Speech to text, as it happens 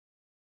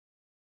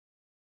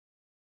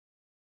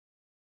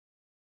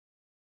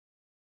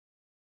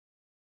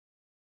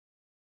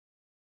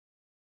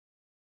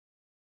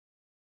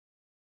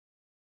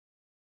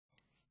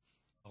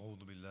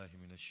أعوذ بالله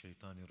من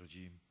الشيطان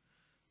الرجيم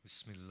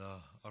بسم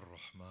الله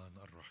الرحمن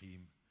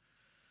الرحيم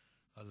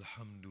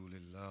الحمد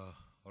لله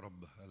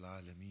رب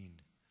العالمين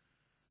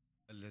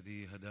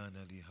الذي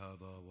هدانا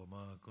لهذا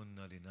وما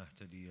كنا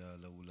لنهتدي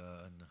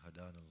لولا أن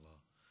هدانا الله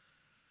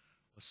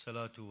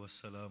والصلاة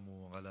والسلام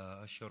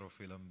على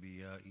أشرف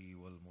الأنبياء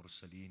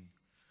والمرسلين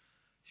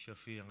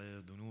شفيع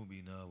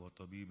ذنوبنا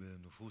وطبيب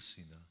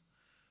نفوسنا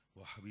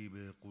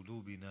وحبيب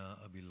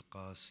قلوبنا أبي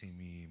القاسم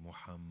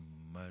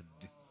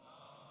محمد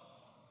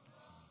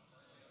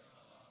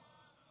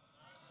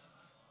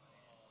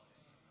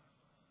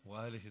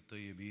وآله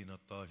الطيبين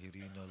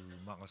الطاهرين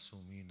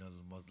المعصومين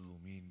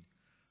المظلومين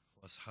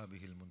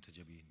وأصحابه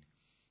المنتجبين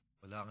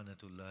ولعنة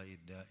الله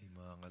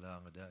الدائمة على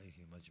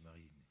أعدائهم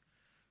أجمعين.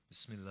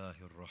 بسم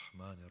الله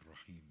الرحمن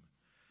الرحيم.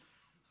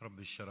 رب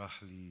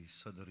اشرح لي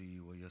صدري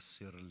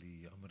ويسر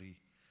لي أمري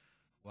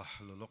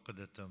واحلل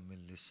عقدة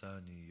من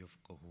لساني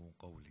يفقه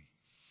قولي.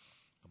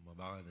 أما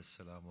بعد،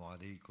 السلام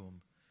عليكم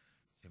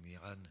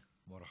جميعا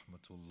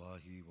ورحمة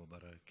الله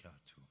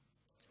وبركاته.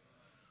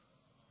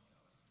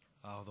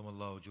 أعظم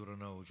الله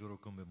أجورنا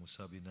وأجوركم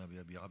بمسابنا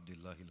بأبي عبد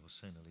الله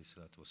الحسين عليه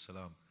الصلاة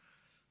والسلام.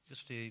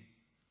 Just a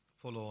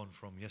follow on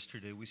from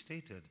yesterday, we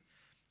stated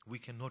we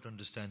cannot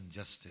understand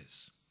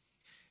justice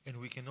and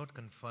we cannot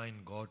confine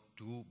God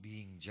to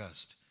being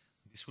just.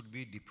 This would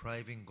be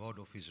depriving God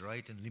of His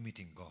right and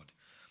limiting God.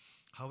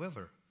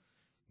 However,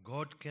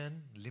 God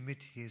can limit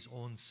His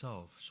own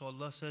self. So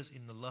Allah says,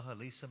 Inna Allaha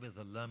laysa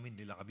bi-dhallamin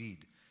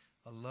lil-abid.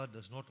 Allah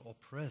does not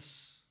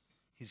oppress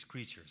His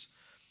creatures.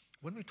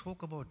 When we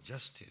talk about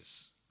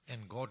justice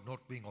and God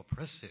not being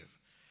oppressive,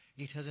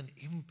 it has an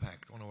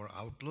impact on our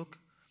outlook,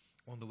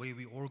 on the way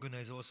we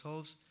organize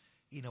ourselves,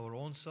 in our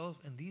own self,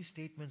 and these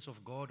statements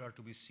of God are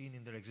to be seen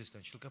in their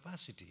existential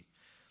capacity.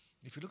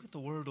 If you look at the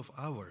world of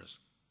ours,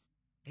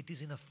 it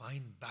is in a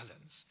fine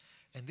balance,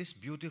 and this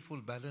beautiful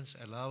balance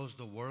allows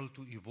the world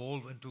to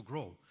evolve and to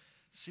grow.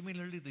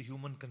 Similarly, the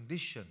human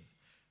condition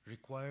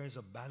requires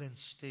a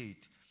balanced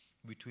state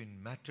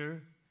between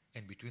matter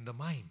and between the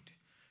mind,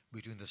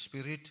 between the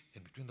spirit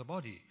and between the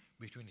body,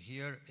 between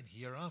here and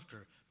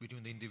hereafter,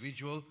 between the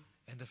individual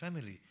and the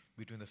family,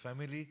 between the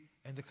family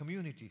and the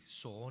community,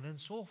 so on and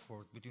so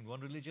forth, between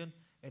one religion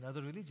and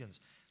other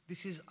religions.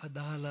 This is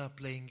Adala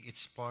playing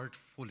its part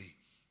fully.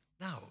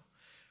 Now,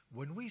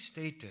 when we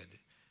stated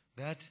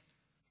that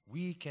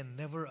we can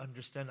never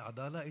understand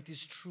Adala, it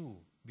is true,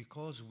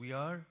 because we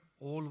are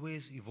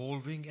always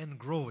evolving and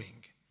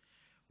growing.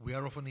 We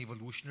are of an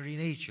evolutionary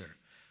nature.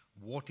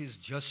 What is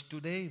just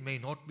today may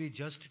not be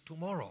just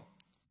tomorrow.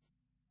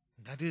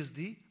 That is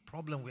the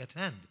problem we at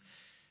hand.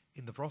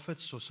 In the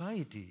Prophet's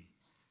society,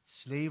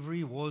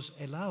 slavery was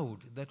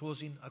allowed. That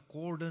was in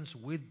accordance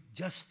with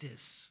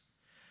justice.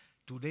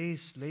 Today,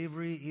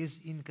 slavery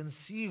is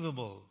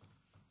inconceivable.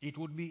 It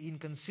would be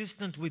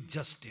inconsistent with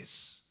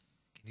justice.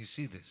 Can you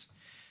see this?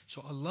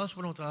 So Allah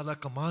subhanahu wa ta'ala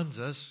commands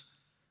us,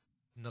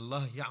 Inna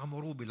Allah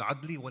ya'muru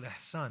bil-adli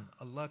wal-ihsan.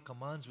 Allah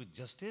commands with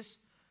justice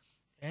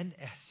and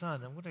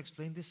ihsan. I'm going to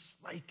explain this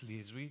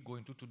slightly as we go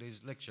into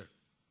today's lecture.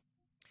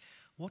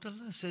 What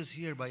Allah says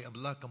here by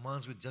Allah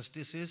commands with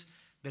justice is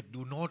that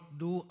do not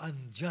do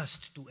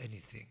unjust to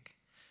anything.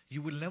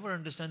 You will never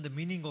understand the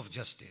meaning of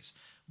justice,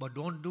 but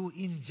don't do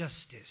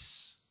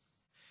injustice.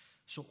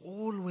 So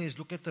always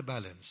look at the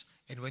balance,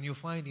 and when you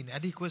find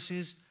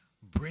inadequacies,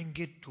 bring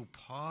it to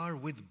par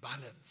with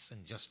balance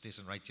and justice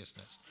and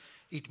righteousness.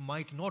 It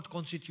might not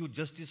constitute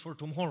justice for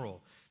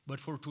tomorrow, but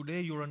for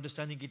today you're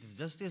understanding it is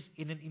justice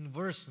in an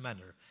inverse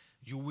manner.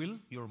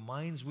 Your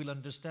minds will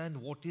understand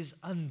what is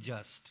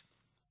unjust.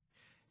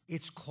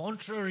 Its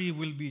contrary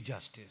will be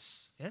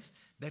justice. Yes?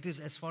 That is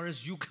as far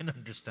as you can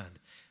understand.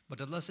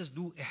 But Allah says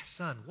do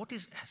ihsan. What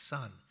is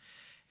ihsan?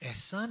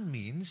 Ihsan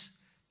means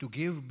to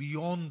give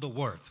beyond the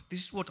worth.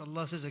 This is what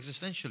Allah says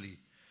existentially.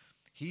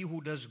 He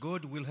who does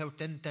good will have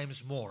 10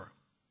 times more.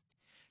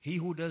 He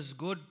who does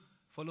good,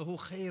 فَلَهُ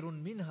خَيْرٌ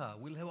مِنْهَا,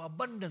 will have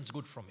abundance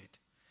good from it.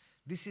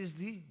 This is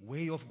the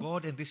way of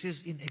God, and this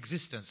is in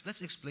existence.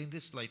 Let's explain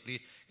this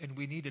slightly, and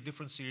we need a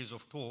different series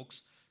of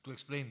talks to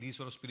explain these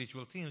sort of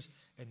spiritual themes,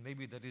 and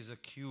maybe that is a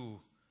cue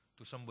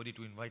to somebody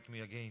to invite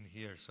me again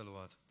here.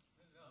 Salawat.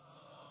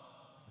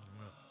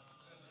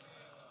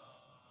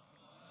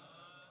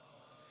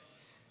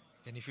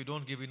 And if you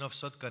don't give enough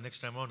sadaqah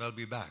next time around, I'll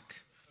be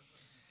back.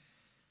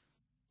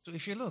 So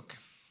if you look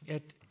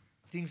at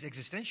things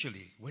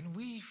existentially, when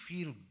we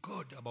feel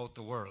good about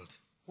the world,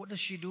 what does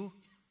she do?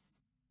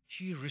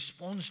 She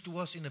responds to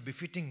us in a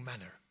befitting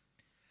manner.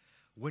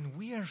 When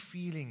we are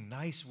feeling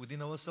nice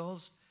within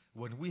ourselves,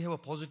 when we have a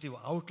positive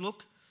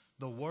outlook,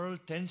 the world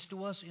tends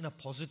to us in a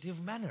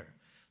positive manner.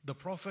 The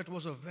Prophet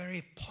was a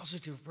very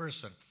positive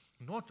person,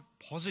 not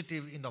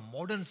positive in the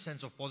modern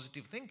sense of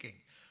positive thinking,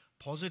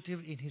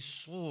 positive in his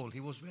soul. He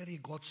was very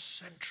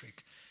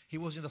God-centric. He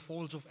was in the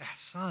folds of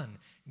ihsan,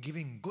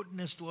 giving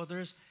goodness to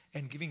others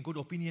and giving good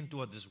opinion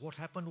to others. What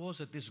happened was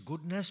that this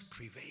goodness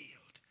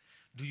prevailed.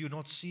 Do you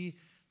not see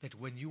that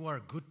when you are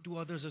good to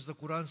others, as the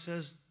Quran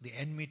says, the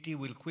enmity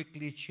will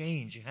quickly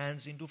change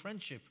hands into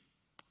friendship?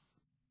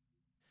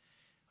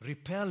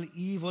 Repel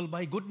evil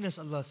by goodness,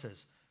 Allah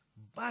says.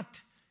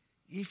 But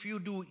if you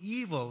do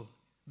evil,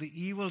 the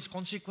evil's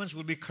consequence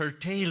will be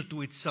curtailed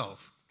to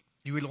itself.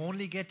 You will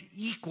only get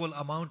equal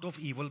amount of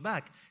evil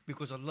back.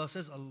 Because Allah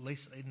says,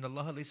 Inna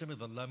Allah laysa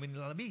bidhallamin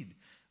lil abid.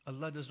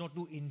 Allah does not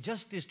do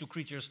injustice to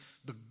creatures.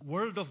 The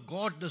world of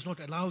God does not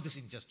allow this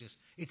injustice.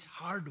 It's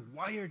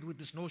hardwired with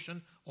this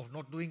notion of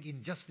not doing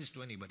injustice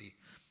to anybody.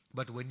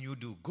 But when you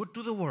do good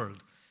to the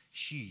world,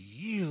 she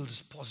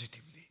yields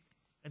positively.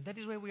 And that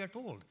is why we are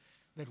told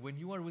that when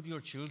you are with your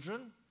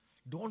children,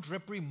 don't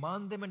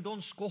reprimand them and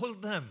don't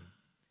scold them.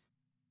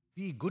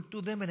 Be good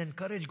to them and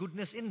encourage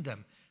goodness in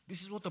them.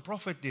 This is what the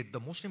Prophet did. The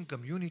Muslim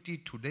community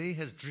today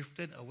has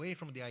drifted away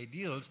from the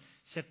ideals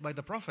set by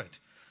the Prophet.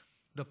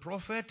 The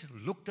Prophet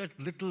looked at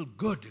little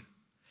good,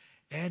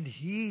 and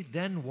he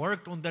then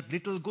worked on that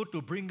little good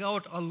to bring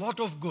out a lot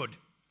of good.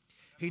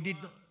 He did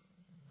not...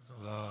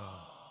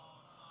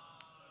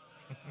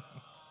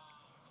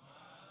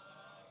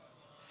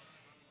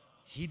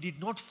 He did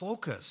not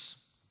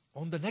focus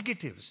on the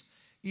negatives.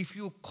 If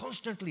you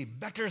constantly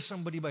batter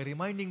somebody by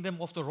reminding them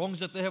of the wrongs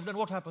that they have done,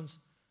 what happens?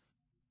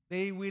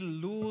 They will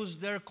lose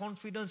their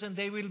confidence and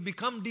they will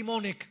become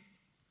demonic.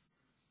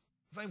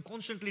 If I'm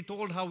constantly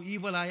told how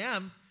evil I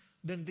am,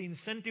 then the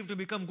incentive to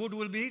become good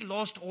will be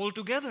lost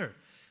altogether.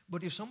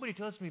 But if somebody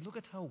tells me, look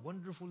at how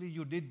wonderfully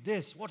you did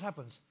this, what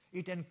happens?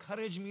 It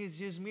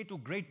encourages me to a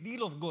great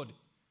deal of good.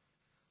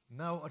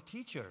 Now a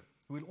teacher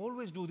will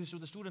always do this to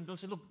the student. They'll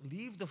say, look,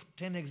 leave the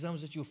 10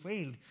 exams that you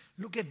failed.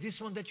 Look at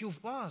this one that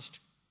you've passed.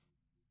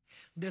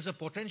 There's a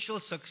potential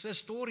success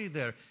story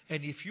there.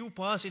 And if you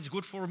pass, it's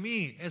good for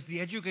me as the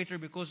educator,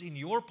 because in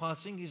your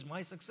passing is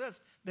my success,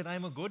 that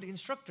I'm a good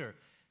instructor.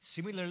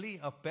 Similarly,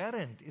 a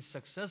parent is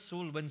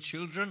successful when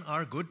children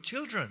are good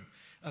children.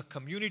 A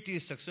community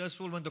is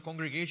successful when the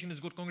congregation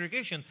is good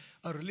congregation.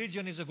 A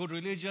religion is a good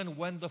religion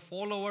when the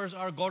followers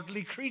are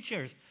godly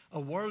creatures. A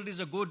world is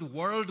a good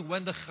world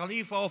when the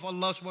Khalifa of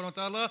Allah subhanahu wa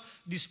ta'ala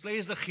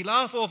displays the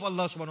Khilafah of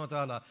Allah subhanahu wa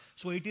ta'ala.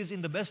 So it is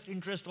in the best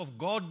interest of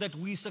God that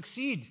we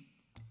succeed.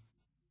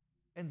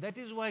 And that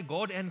is why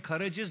God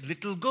encourages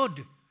little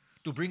good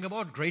to bring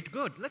about great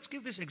good. Let's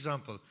give this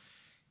example.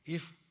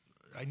 If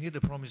I need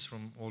a promise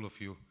from all of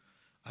you,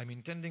 I'm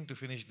intending to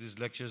finish these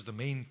lectures, the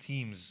main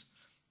themes,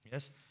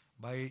 yes,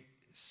 by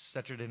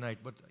Saturday night,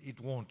 but it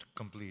won't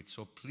complete.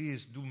 So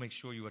please do make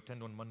sure you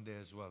attend on Monday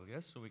as well,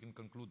 yes, so we can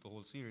conclude the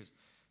whole series.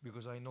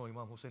 Because I know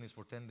Imam Hussein is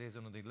for 10 days,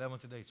 and on the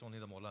 11th day, it's only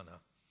the Maulana.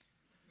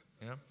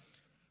 Yeah?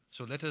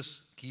 So let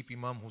us keep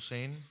Imam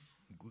Hussein,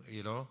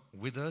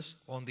 with us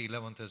on the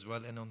 11th as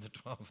well, and on the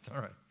 12th,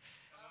 all right.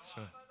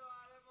 So...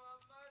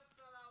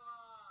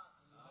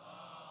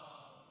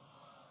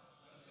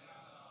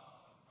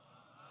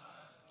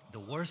 The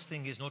worst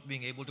thing is not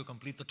being able to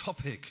complete the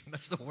topic.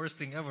 That's the worst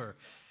thing ever.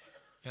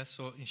 Yes,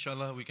 so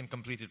inshallah we can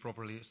complete it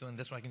properly. So, and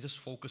that's why I can just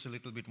focus a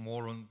little bit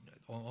more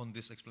on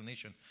this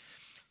explanation.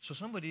 So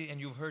somebody,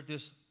 and you've heard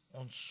this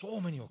on so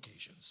many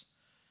occasions,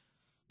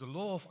 the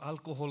law of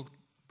alcohol,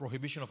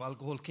 prohibition of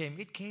alcohol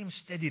came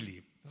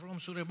steadily from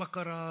Surah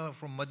Baqarah,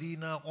 from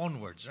Medina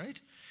onwards,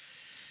 right?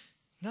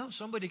 Now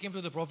somebody came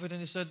to the Prophet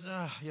and he said,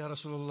 Ya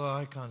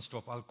Rasulullah, I can't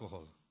stop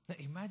alcohol. Now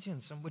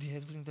imagine somebody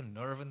having the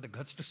nerve and the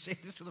guts to say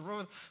this to the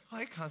Prophet,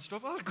 I can't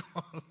stop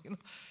alcohol.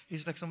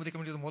 It's like somebody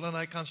coming to the Maulana,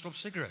 I can't stop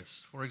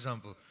cigarettes, for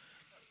example.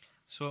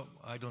 So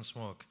I don't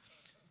smoke.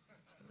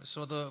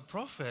 So the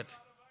Prophet...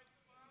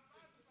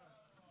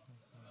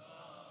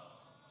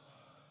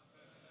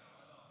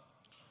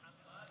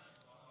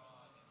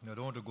 I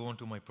don't want to go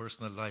into my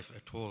personal life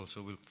at all,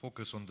 so we'll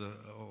focus on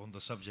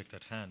the subject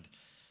at hand.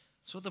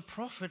 So the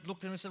Prophet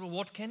looked at him and said, well,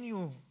 what can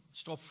you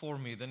stop for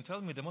me? Then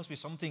tell me, there must be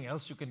something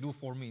else you can do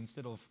for me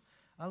instead of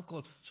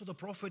alcohol. So the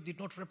Prophet did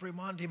not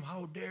reprimand him.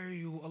 How dare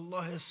you?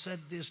 Allah has said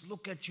this.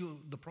 Look at you.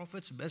 The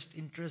Prophet's best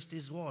interest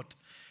is what?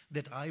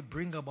 That I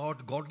bring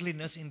about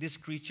godliness in this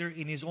creature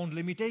in his own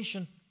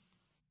limitation.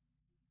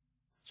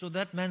 So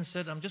that man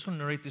said, I'm just going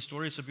to narrate this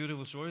story. It's a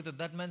beautiful story.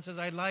 That man says,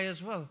 I lie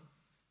as well.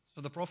 So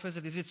the Prophet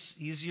said, is it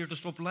easier to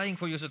stop lying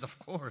for you? He said, of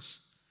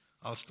course.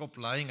 I'll stop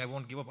lying. I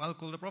won't give up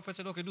alcohol. The Prophet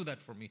said, okay, do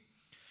that for me.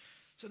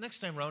 So next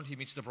time round, he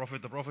meets the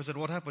Prophet. The Prophet said,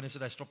 what happened? He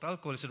said, I stopped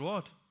alcohol. He said,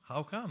 what?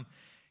 How come?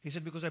 He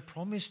said, because I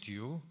promised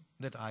you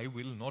that I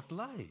will not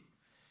lie.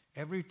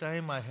 Every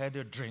time I had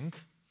a drink,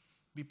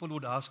 people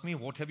would ask me,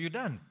 what have you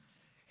done?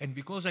 And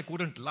because I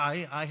couldn't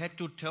lie, I had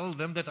to tell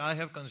them that I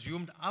have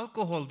consumed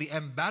alcohol. The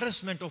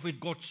embarrassment of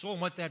it got so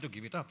much that I had to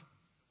give it up.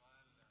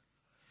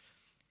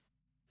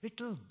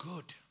 Little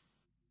good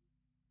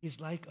is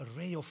like a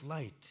ray of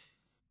light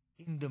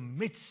in the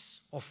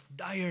midst of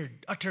dire,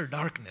 utter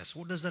darkness.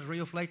 What does that ray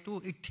of light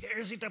do? It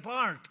tears it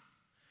apart.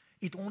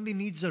 It only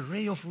needs a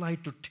ray of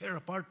light to tear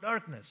apart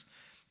darkness.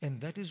 And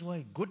that is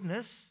why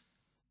goodness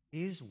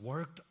is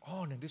worked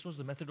on. And this was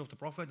the method of the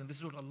Prophet. And this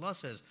is what Allah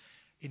says.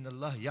 Inna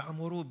Allah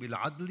ya'muru bil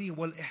adli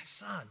wal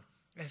ihsan.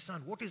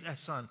 Ihsan. What is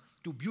ihsan?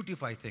 To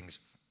beautify things.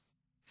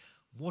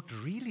 What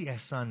really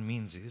ihsan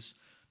means is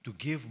to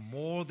give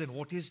more than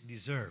what is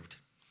deserved.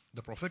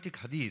 The prophetic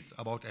hadith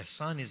about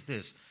ihsan is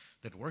this,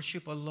 that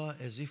worship Allah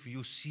as if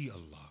you see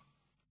Allah.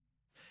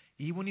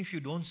 Even if you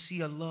don't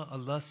see Allah,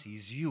 Allah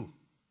sees you.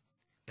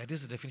 That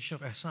is the definition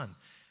of ihsan.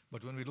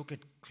 But when we look at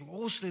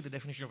closely the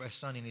definition of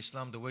ihsan in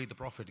Islam, the way the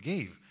Prophet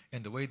gave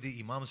and the way the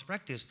Imams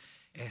practiced,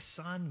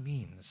 ihsan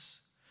means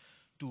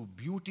to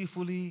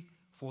beautifully,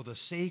 for the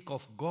sake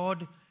of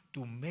God,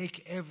 to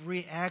make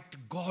every act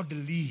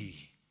godly.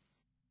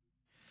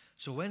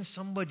 So when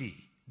somebody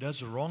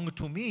does wrong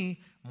to me,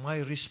 my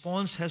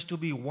response has to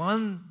be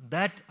one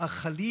that a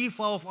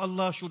Khalifa of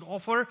Allah should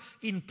offer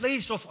in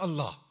place of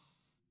Allah.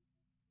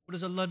 What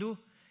does Allah do?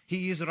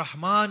 He is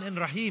Rahman and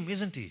Rahim,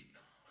 isn't He?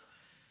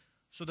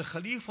 So the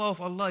Khalifa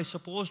of Allah is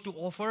supposed to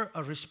offer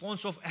a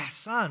response of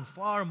ihsan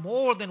far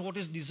more than what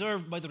is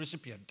deserved by the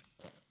recipient.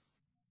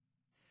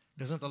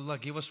 Doesn't Allah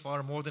give us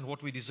far more than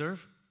what we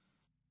deserve?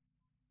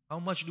 How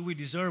much do we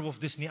deserve of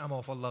this ni'mah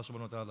of Allah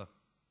subhanahu wa ta'ala?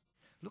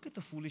 Look at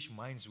the foolish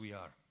minds we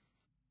are.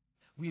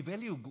 We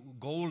value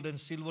gold and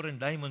silver and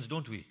diamonds,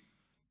 don't we?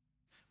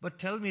 But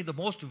tell me, the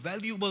most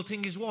valuable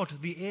thing is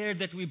what? The air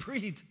that we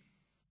breathe.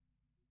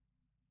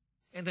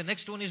 And the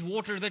next one is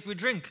water that we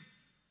drink.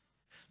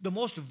 The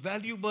most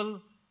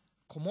valuable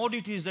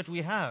commodities that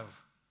we have,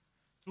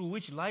 through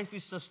which life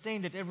is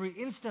sustained at every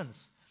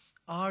instance,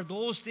 are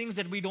those things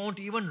that we don't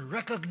even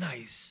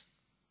recognize.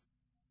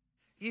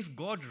 If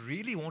God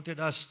really wanted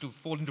us to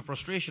fall into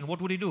prostration,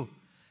 what would He do?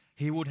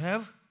 He would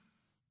have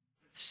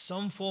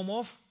some form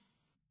of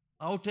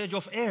outage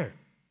of air.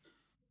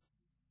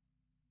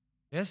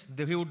 Yes,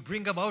 He would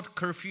bring about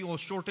curfew or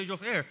shortage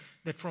of air,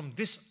 that from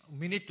this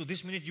minute to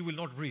this minute you will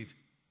not breathe.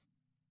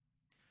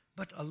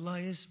 But Allah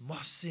is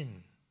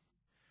Muhsin.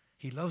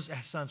 He loves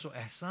ihsan. So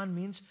ihsan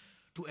means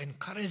to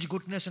encourage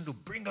goodness and to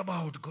bring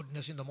about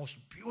goodness in the most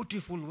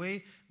beautiful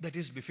way that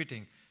is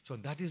befitting. So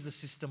that is the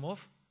system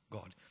of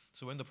God.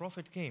 So when the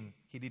Prophet came,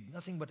 he did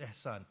nothing but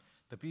ihsan.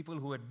 The people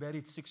who had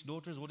buried 6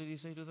 daughters, what did he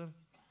say to them?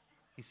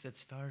 He said,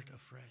 start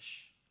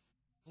afresh.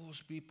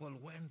 Those people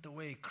went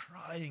away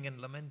crying and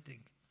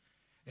lamenting.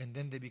 And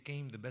then they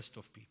became the best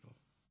of people.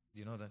 Do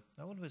you know that?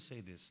 I always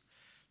say this,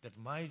 that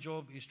my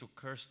job is to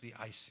curse the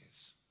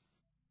ISIS.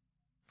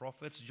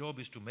 Prophet's job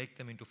is to make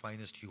them into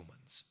finest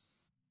humans.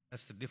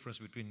 That's the difference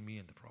between me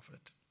and the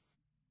Prophet.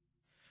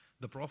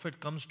 The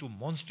Prophet comes to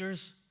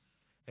monsters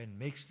and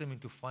makes them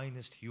into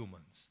finest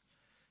humans.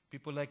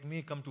 People like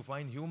me come to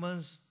find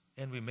humans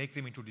and we make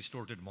them into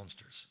distorted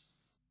monsters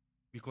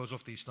because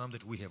of the Islam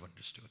that we have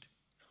understood.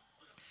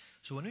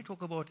 So when we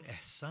talk about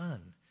ihsan,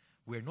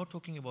 we are not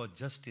talking about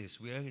justice.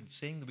 We are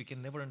saying that we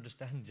can never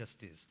understand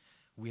justice.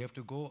 We have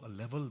to go a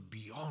level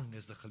beyond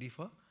as the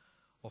Khalifa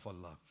of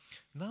Allah.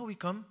 Now we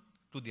come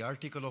to the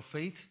article of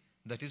faith,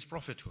 that is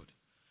prophethood.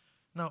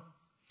 Now,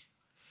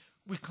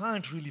 we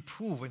can't really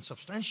prove and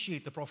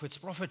substantiate the Prophet's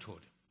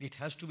prophethood. It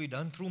has to be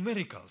done through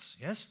miracles,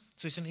 yes?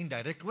 So it's an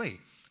indirect way.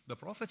 The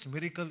Prophet's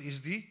miracle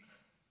is the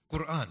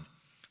Quran.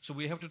 So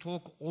we have to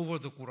talk over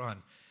the Quran.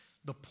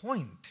 The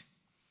point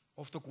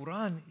of the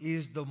Quran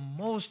is the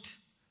most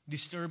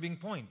disturbing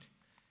point.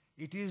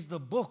 It is the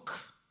book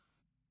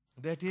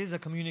that is a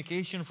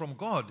communication from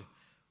God,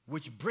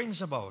 which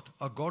brings about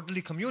a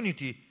godly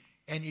community.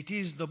 And it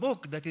is the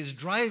book that is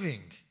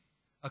driving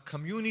a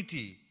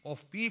community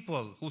of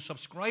people who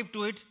subscribe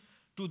to it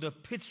to the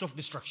pits of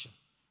destruction.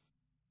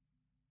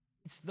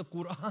 It's the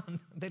Quran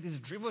that has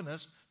driven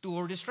us to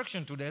our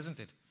destruction today, isn't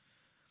it?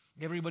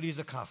 Everybody is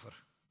a kafir.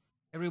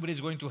 Everybody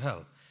is going to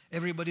hell.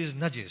 Everybody is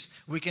najis.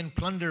 We can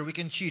plunder, we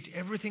can cheat.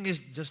 Everything is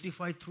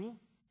justified through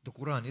the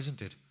Quran,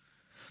 isn't it?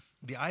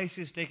 The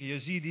ISIS take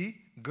Yazidi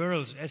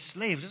girls as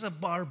slaves. It's a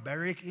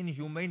barbaric,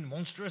 inhumane,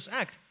 monstrous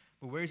act.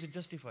 But where is it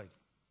justified?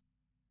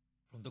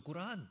 From the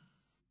Quran.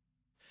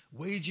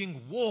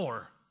 Waging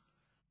war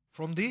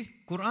from the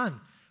Quran.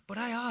 But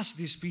I ask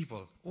these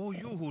people, oh,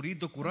 you who read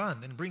the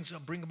Quran and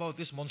bring about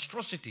this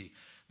monstrosity,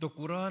 the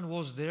Quran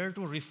was there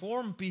to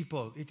reform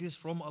people. It is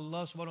from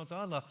Allah subhanahu wa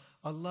ta'ala.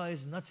 Allah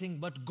is nothing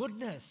but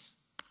goodness.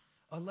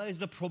 Allah is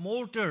the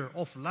promoter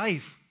of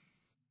life.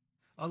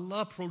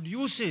 Allah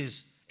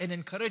produces and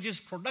encourages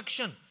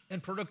production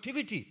and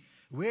productivity.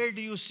 Where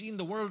do you see in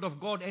the world of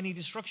God any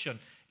destruction?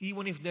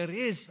 Even if there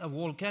is a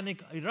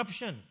volcanic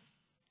eruption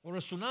or a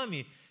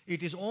tsunami,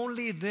 it is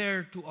only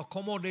there to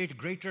accommodate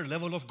greater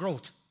level of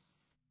growth.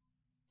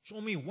 Show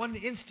me one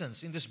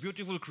instance in this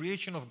beautiful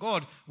creation of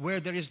God where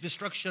there is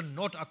destruction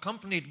not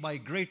accompanied by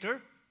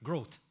greater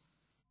growth.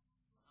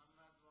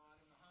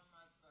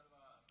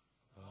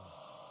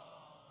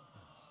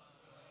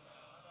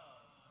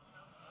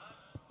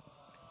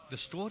 The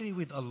story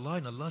with Allah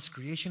and Allah's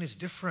creation is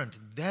different.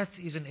 Death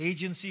is an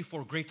agency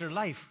for greater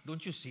life.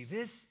 Don't you see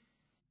this?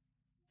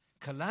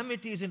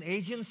 Calamity is an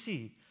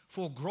agency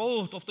for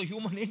growth of the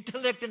human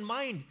intellect and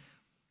mind,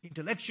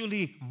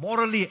 intellectually,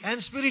 morally,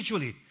 and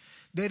spiritually.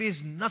 There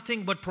is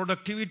nothing but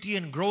productivity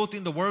and growth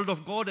in the world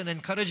of God and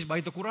encouraged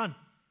by the Quran.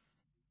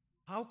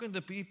 How can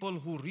the people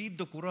who read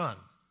the Quran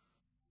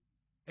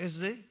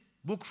as a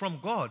book from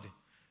God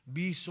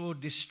be so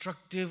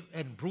destructive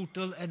and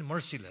brutal and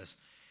merciless?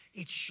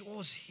 It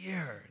shows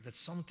here that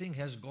something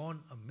has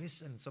gone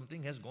amiss and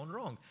something has gone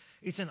wrong.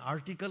 It's an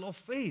article of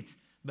faith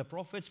The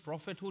Prophet's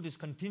prophethood is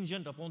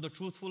contingent upon the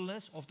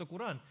truthfulness of the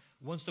Quran.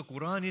 Once the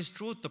Quran is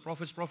truth, the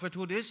Prophet's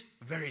prophethood is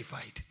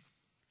verified.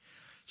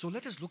 So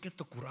let us look at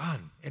the Quran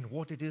and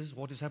what it is,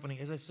 what is happening.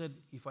 As I said,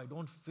 if I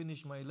don't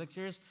finish my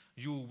lectures,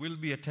 you will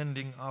be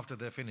attending after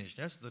they're finished.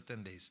 Yes, the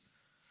 10 days.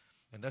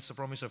 And that's the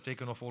promise I've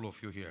taken of all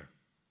of you here.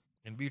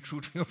 And be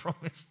true to your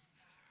promise.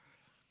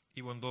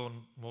 Even though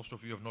most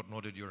of you have not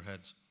nodded your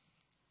heads.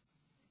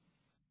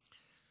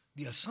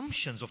 The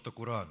assumptions of the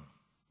Quran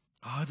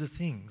are the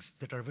things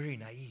that are very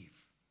naive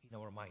in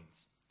our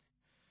minds.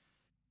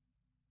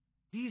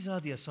 These are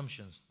the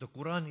assumptions. The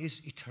Quran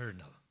is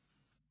eternal.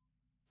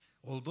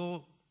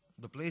 Although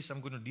the place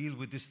I'm going to deal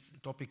with this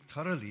topic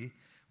thoroughly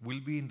will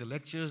be in the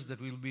lectures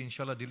that will be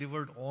inshallah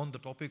delivered on the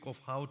topic of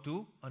how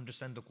to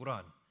understand the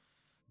Quran.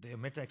 The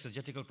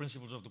meta-exegetical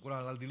principles of the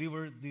Quran. I'll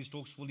deliver these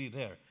talks fully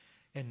there.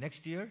 And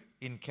next year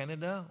in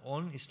Canada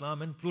on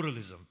Islam and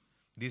pluralism.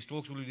 These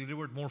talks will be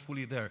delivered more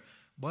fully there.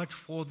 But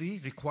for the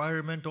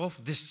requirement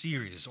of this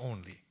series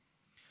only.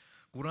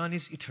 Quran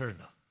is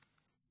eternal.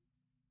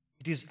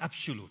 It is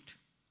absolute.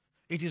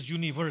 It is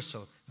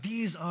universal.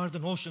 These are the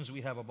notions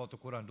we have about the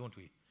Quran, don't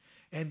we?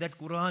 And that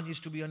Quran is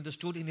to be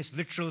understood in its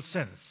literal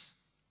sense.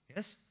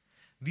 Yes?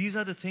 These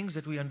are the things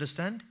that we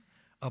understand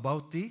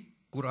about the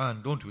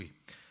Quran, don't we?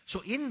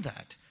 So in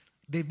that,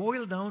 they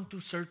boil down to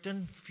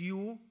certain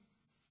few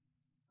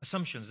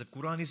assumptions that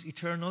Quran is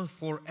eternal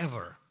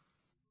forever.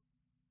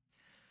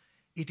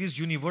 It is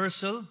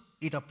universal.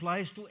 It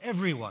applies to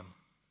everyone.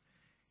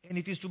 And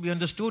it is to be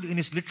understood in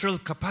its literal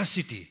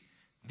capacity.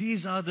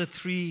 These are the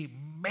three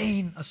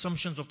main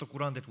assumptions of the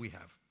Quran that we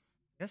have.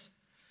 Yes?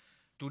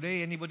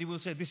 Today anybody will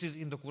say this is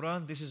in the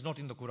Quran, this is not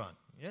in the Quran.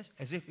 Yes?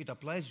 As if it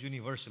applies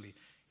universally.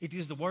 It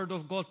is the word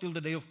of God till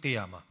the day of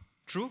Qiyamah.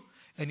 True?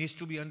 And is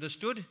to be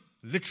understood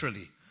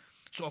literally.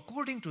 So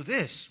according to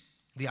this,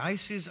 the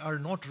ISIS are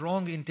not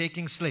wrong in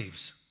taking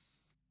slaves.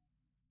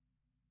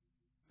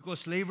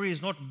 Because slavery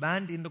is not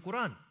banned in the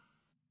Quran.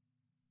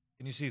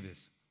 Can you see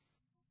this?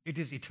 It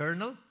is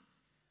eternal,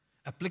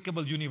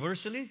 applicable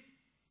universally,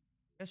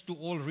 yes, to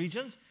all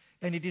regions,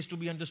 and it is to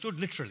be understood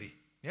literally.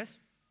 Yes?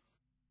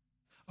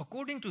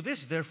 According to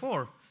this,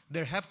 therefore,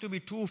 there have to be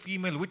 2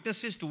 female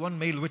witnesses to 1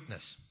 male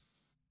witness.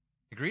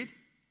 Agreed?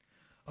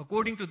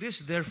 According to this,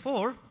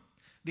 therefore,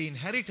 the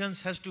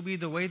inheritance has to be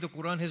the way the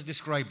Quran has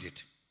described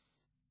it.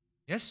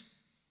 Yes?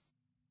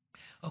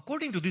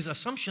 According to these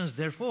assumptions,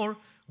 therefore,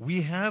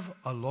 we have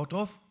a lot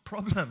of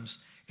problems.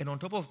 And on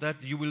top of that,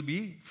 you will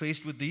be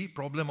faced with the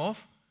problem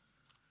of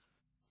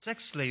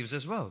sex slaves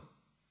as well.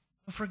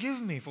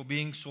 Forgive me for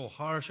being so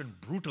harsh and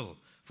brutal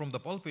from the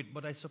pulpit,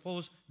 but I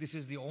suppose this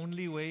is the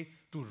only way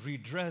to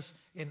redress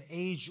an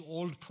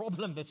age-old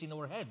problem that's in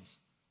our heads.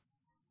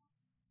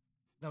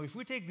 Now, if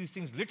we take these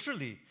things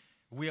literally,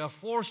 we are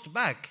forced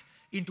back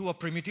into a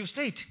primitive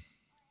state,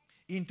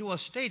 into a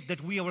state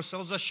that we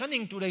ourselves are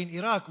shunning today in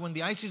Iraq when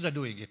the ISIS are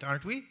doing it,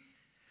 aren't we?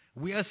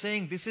 We are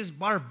saying this is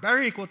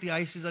barbaric what the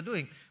ISIS are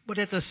doing, but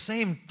at the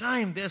same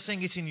time, they're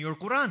saying it's in your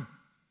Quran.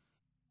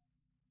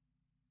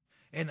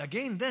 And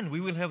again, then, we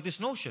will have this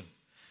notion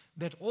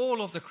that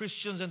all of the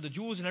Christians and the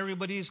Jews and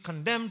everybody is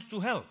condemned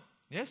to hell.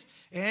 Yes?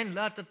 And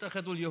لا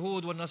تتخذوا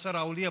اليهود والنصارى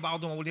أولياء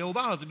بعضهم أولياء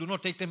بعض. Do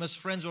not take them as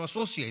friends or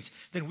associates.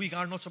 Then we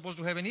are not supposed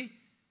to have any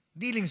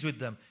dealings with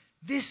them.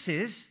 This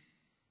is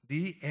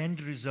the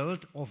end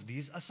result of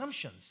these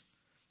assumptions.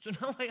 So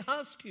now I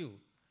ask you,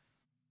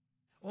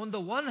 on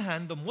the one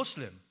hand, the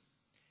Muslim,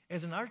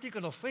 as an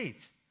article of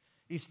faith,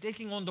 is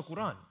taking on the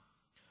Quran.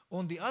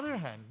 On the other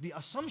hand, the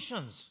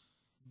assumptions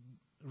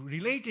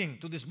relating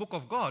to this book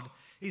of God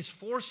is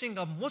forcing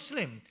a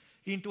Muslim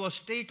into a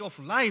state of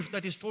life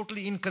that is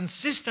totally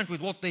inconsistent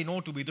with what they know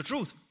to be the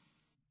truth.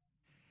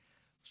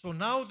 So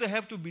now they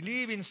have to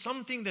believe in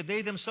something that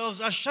they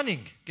themselves are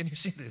shunning. Can you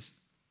see this?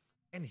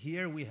 And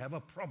here we have a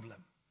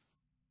problem.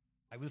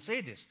 I will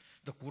say this.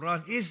 The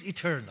Quran is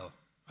eternal.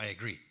 I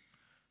agree.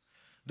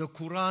 The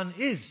Quran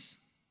is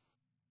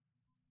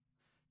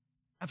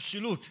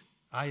absolute.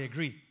 I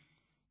agree.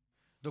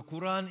 The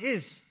Quran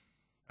is,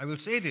 I will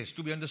say this,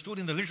 to be understood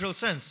in the literal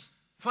sense.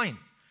 Fine.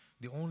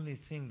 The only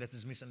thing that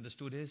is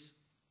misunderstood is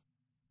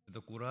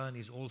the Quran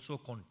is also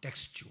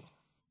contextual.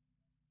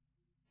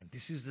 And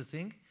this is the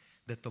thing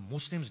that the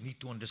Muslims need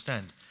to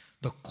understand.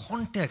 The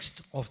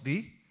context of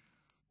the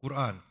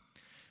Quran.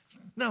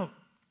 Now,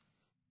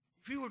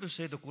 if you were to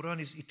say the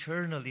Quran is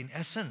eternal in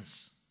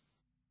essence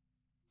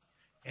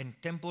and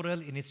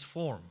temporal in its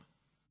form,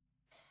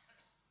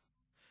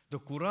 the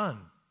Quran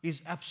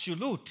is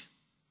absolute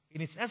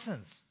in its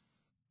essence,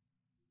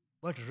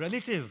 but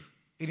relative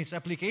in its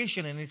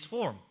application and its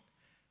form,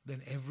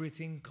 then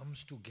everything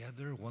comes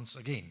together once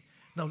again.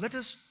 Now let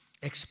us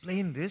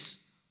explain this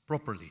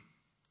properly.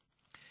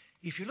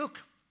 If you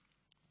look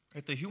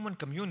at the human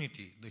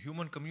community,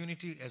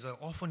 as I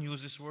often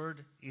use this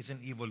word, is an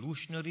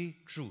evolutionary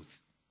truth.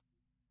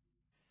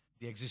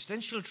 The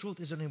existential truth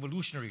is an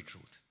evolutionary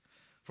truth.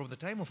 From the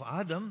time of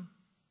Adam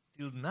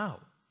till now,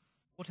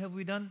 what have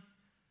we done?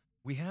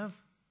 We have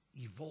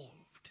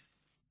evolved.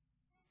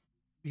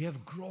 We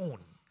have grown.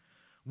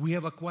 We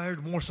have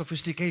acquired more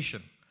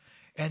sophistication.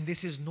 And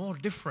this is no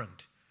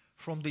different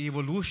from the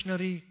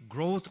evolutionary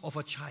growth of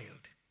a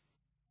child.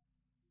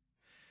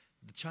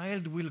 The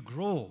child will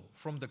grow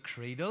from the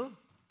cradle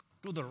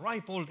to the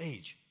ripe old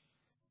age.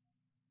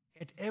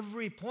 At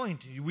every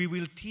point, we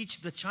will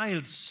teach the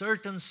child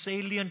certain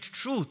salient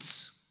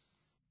truths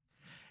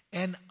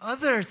and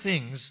other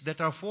things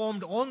that are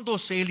formed on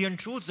those salient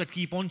truths that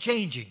keep on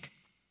changing.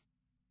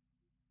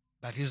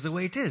 That is the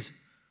way it is.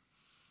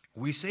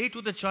 We say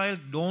to the child,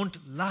 don't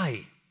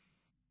lie.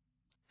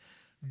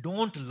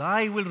 Don't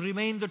lie will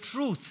remain the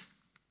truth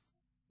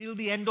till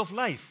the end of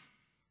life.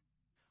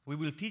 We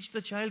will teach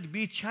the child,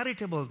 be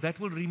charitable. That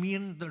will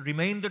remain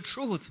the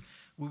truth.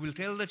 We will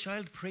tell the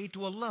child, pray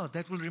to Allah.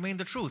 That will remain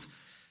the truth.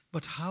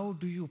 But how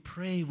do you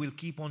pray will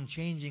keep on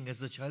changing as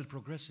the child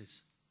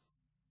progresses.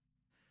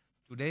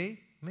 Today,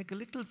 make a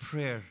little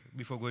prayer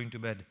before going to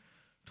bed.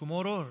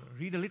 Tomorrow,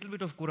 read a little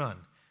bit of Quran.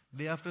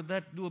 Day after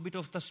that, do a bit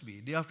of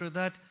tasbih. Day after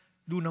that,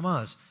 do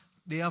namaz.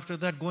 Day after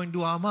that, go and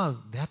do amal.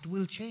 That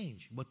will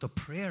change. But the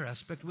prayer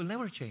aspect will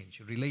never change.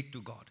 Relate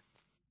to God.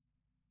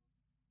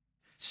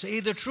 Say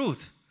the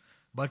truth.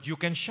 But you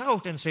can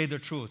shout and say the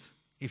truth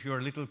if you're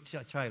a little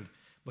child.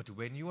 But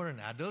when you are an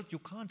adult, you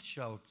can't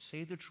shout.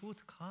 Say the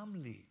truth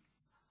calmly.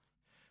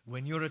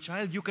 When you're a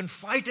child, you can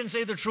fight and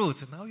say the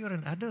truth. Now you're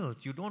an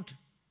adult. You don't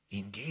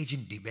engage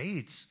in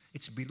debates.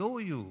 It's below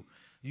you.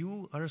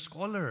 You are a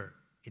scholar.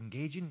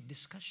 Engage in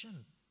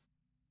discussion.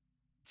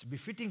 It's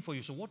befitting for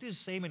you. So what is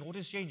same and what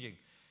is changing?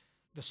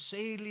 The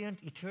salient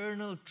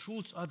eternal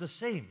truths are the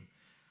same.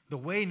 The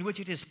way in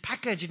which it is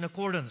packaged in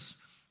accordance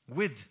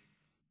with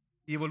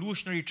the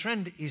evolutionary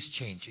trend is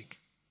changing.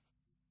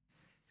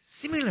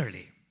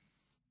 Similarly,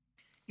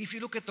 if you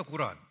look at the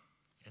Quran,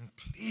 and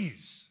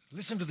please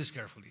listen to this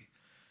carefully,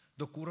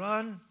 the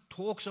Quran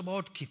talks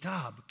about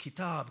kitab.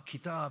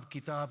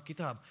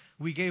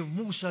 We gave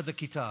Musa the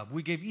kitab.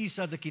 We gave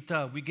Isa the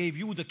kitab. We gave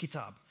you the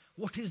kitab.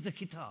 What is the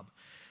kitab?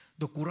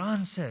 The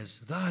Quran says,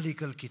 ذَلِكَ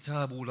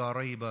الْكِتَابُ لَا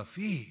رَيْبَ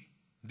فِيهِ.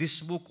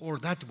 This book or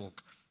that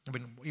book. I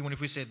mean, even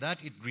if we say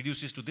that, it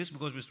reduces to this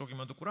because we're talking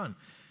about the Quran.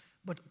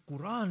 But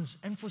Quran's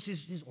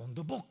emphasis is on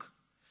the book.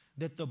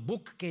 That the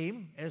book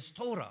came as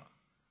Torah.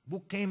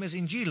 Book came as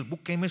Injil.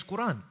 Book came as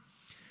Quran.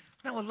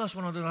 Now Allah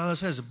subhanahu wa ta'ala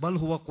says, بَلْ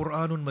هُوَ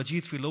قُرْآنٌ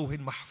مَجِيدٌ فِي لَوْحٍ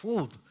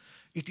مَحْفُوظٍ.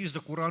 It is the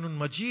Quranul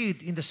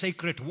Majid in the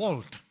sacred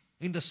vault.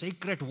 In the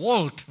sacred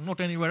vault, not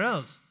anywhere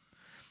else.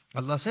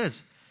 Allah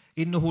says,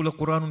 إِنَّهُ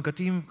لَقُرْآنٌ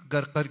كَرِيمٌ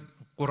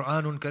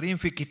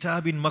فِي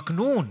كِتَابٍ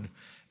مَكْنُونٍ.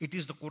 It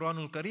is the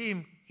Quranul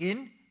Kareem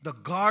in the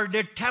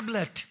guarded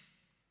tablet.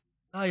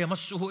 لَا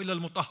يَمَسُّهُ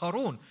إِلَّا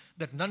الْمُطَهَّرُونَ.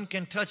 That none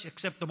can touch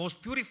except the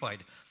most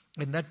purified.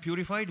 And that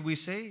purified, we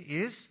say,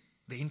 is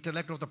the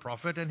intellect of the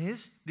Prophet and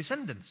his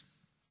descendants.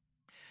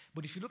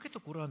 But if you look at the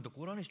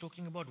Quran is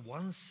talking about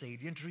one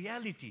salient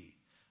reality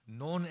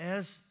known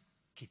as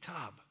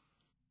kitab.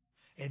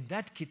 And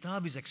that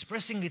kitab is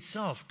expressing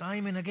itself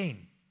time and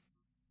again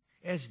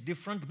as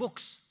different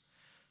books.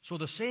 So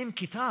the same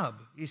kitab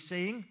is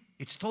saying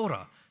it's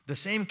Torah. The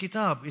same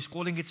kitab is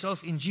calling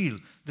itself Injil.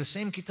 The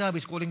same kitab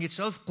is calling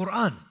itself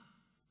Quran.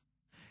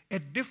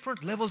 At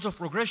different levels of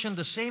progression,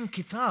 the same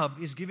kitab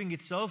is giving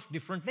itself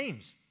different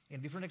names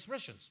and different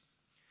expressions.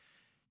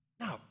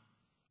 Now,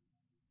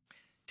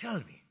 tell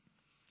me,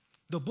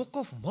 the book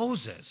of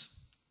Moses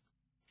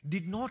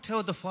did not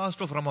have the fast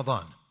of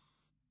Ramadan.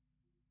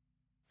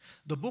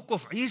 The book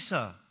of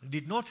Isa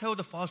did not have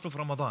the fast of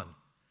Ramadan.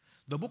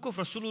 The book of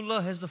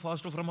Rasulullah has the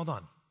fast of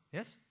Ramadan.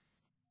 Yes?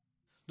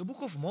 The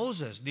book of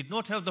Moses did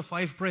not have the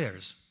 5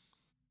 prayers.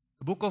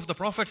 The book of the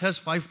Prophet has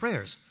 5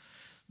 prayers.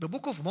 The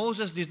book of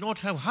Moses did not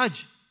have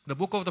Hajj. The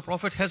book of the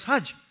Prophet has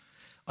Hajj.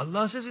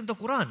 Allah says in the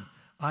Quran,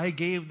 I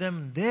gave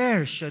them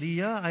their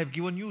Sharia, I have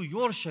given you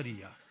your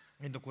Sharia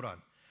in the Quran.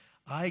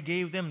 I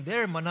gave them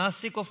their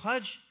manasik of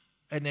Hajj,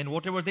 and then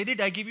whatever they did,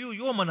 I give you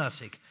your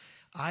manasik.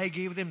 I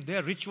gave them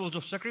their rituals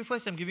of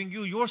sacrifice, I'm giving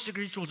you your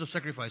rituals of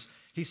sacrifice.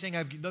 He's saying,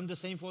 I've done the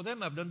same for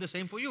them, I've done the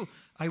same for you.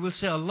 I will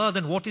say, Allah,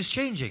 then what is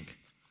changing?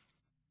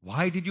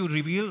 Why did you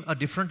reveal a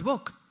different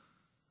book?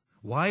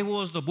 Why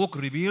was the book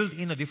revealed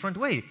in a different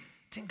way?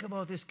 Think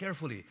about this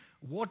carefully.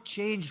 What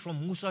changed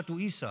from Musa to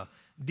Isa?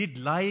 Did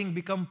lying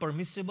become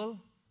permissible?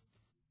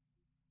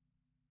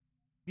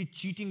 Did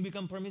cheating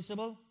become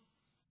permissible?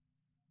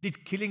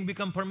 Did killing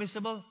become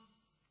permissible?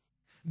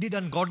 Did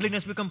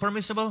ungodliness become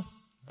permissible?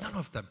 None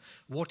of them.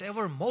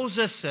 Whatever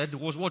Moses said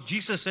was what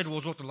Jesus said,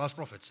 was what the last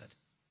prophet said.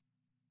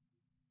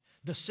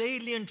 The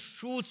salient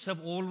truths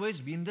have always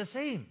been the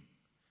same.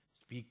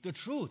 Speak the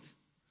truth.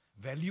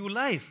 Value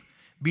life.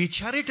 Be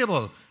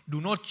charitable.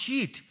 Do not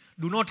cheat.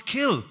 Do not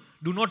kill.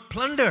 Do not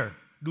plunder.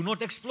 Do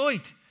not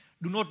exploit.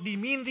 Do not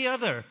demean the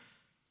other.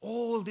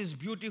 All these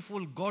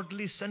beautiful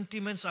godly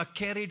sentiments are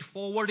carried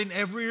forward in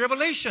every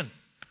revelation.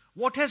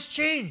 What has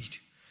changed?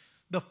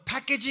 The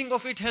packaging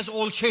of it has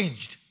all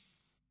changed.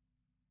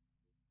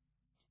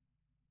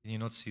 Can you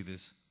not see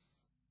this?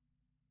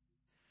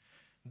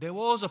 There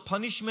was a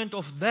punishment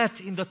of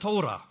that in the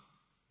Torah.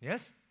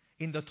 Yes?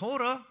 In the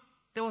Torah,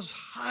 There was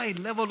high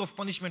level of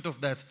punishment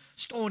of death,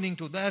 stoning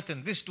to death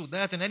and this to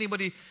that, and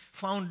anybody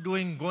found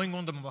going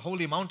on the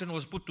holy mountain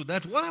was put to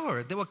death,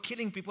 whatever. They were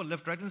killing people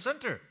left, right, and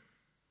center.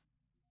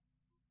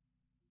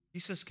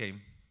 Jesus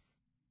came.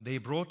 They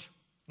brought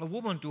a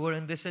woman to her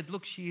and they said,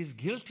 look, she is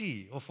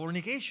guilty of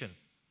fornication.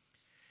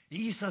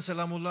 Isa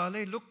salamullah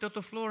alayhi looked at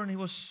the floor and he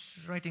was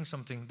writing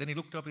something. Then he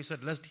looked up, he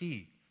said, lest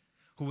he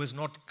who has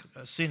not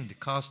sinned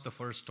cast the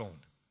first stone.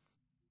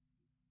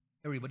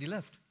 Everybody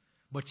left.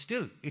 But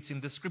still, it's in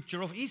the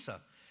scripture of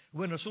Isa.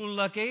 When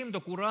Rasulullah came, the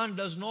Quran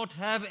does not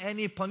have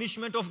any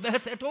punishment of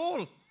death at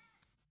all.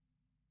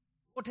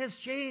 What has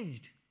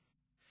changed?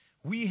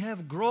 We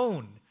have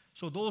grown.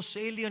 So those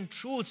salient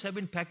truths have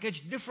been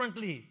packaged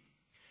differently.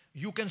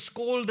 You can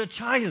scold a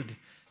child,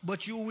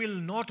 but you will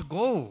not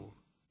go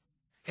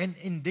and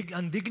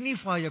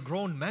undignify a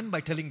grown man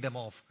by telling them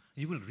off.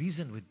 You will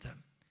reason with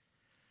them.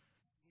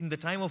 In the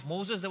time of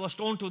Moses, they were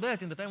stoned to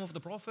death. In the time of the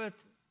Prophet,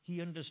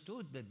 he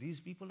understood that these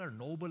people are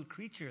noble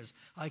creatures.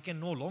 I can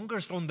no longer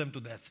stone them to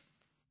death.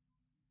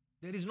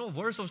 There is no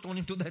verse of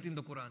stoning to death in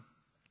the Quran.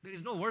 There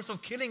is no verse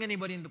of killing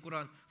anybody in the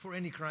Quran for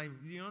any crime.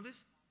 You know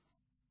this?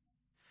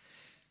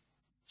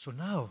 So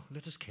now,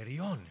 let us carry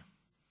on.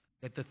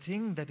 That the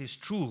thing that is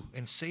true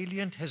and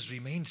salient has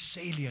remained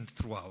salient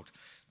throughout.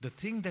 The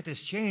thing that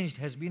has changed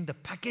has been the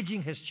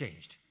packaging has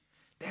changed.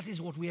 That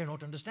is what we are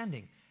not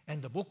understanding.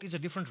 And the book is a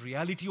different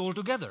reality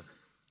altogether.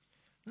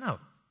 Now,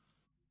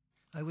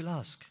 I will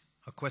ask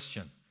a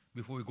question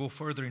before we go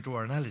further into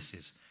our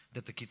analysis.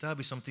 That the Kitab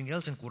is something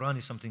else and Quran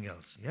is something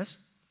else. Yes?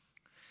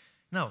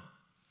 Now,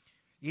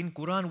 in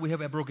Quran we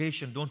have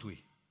abrogation, don't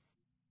we?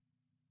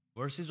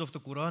 Verses of the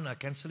Quran are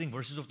cancelling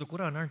verses of the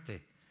Quran, aren't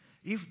they?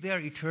 If they are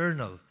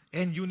eternal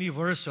and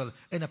universal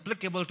and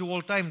applicable to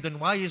all time, then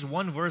why is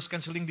one verse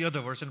cancelling the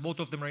other verse and both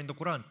of them are in the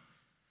Quran?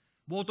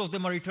 Both of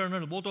them are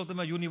eternal, both of them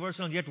are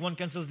universal, and yet one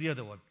cancels the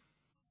other one.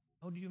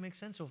 How do you make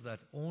sense of that?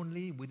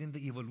 Only within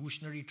the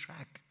evolutionary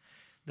track.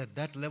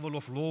 That level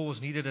of law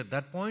was needed at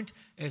that point.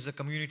 As the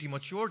community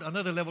matured,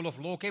 another level of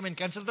law came and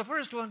cancelled the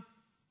first one.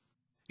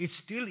 It's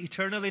still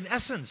eternal in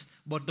essence,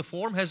 but the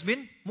form has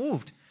been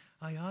moved.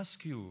 I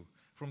ask you,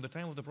 from the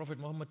time of the Prophet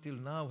Muhammad till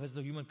now, has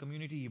the human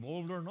community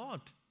evolved or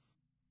not?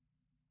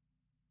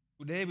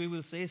 Today we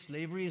will say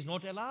slavery is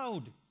not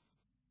allowed.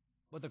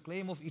 But the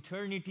claim of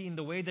eternity in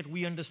the way that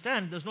we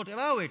understand does not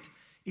allow it.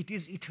 It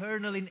is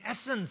eternal in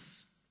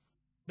essence.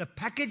 The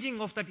packaging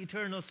of that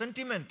eternal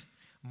sentiment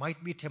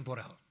might be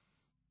temporal.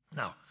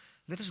 Now,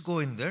 let us go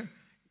in there,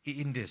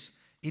 in this.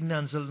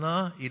 Inna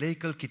anzalna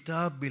ilaykal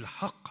kitab bil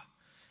haqq.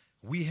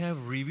 We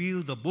have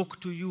revealed the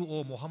book to you,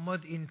 O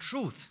Muhammad, in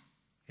truth.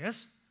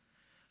 Yes?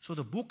 So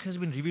the book has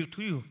been revealed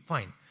to you.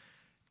 Fine.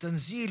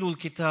 Tanzilul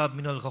kitab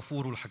min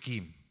al-ghafurul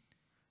hakim.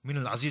 Min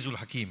al-azizul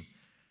hakim.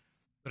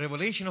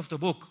 Revelation of the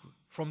book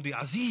from the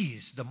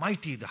Aziz, the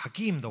mighty, the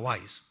Hakim, the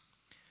wise.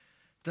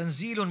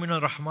 Tanzilun min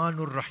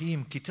al-Rahmanur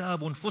Rahim.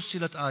 Kitabun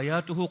fussilat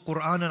ayatuhu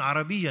Qur'anan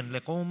Arabiyan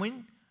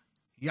liqawmin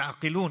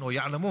ya'qilun or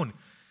ya'lamun.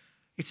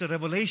 It's a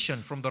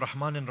revelation from the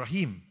Rahman and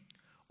Rahim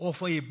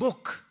of a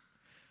book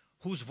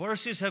whose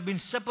verses have been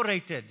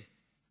separated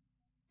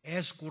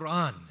as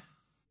Quran.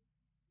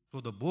 So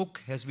the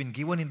book has been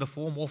given in the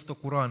form of the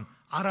Quran,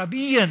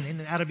 Arabian in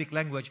an Arabic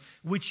language,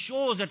 which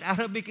shows that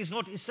Arabic is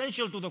not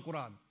essential to the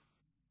Quran.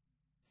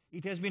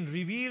 It has been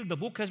revealed, the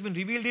book has been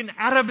revealed in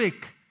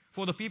Arabic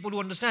for the people who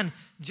understand,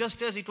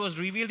 just as it was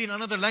revealed in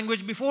another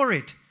language before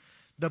it.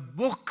 The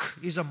book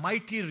is a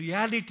mighty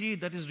reality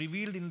that is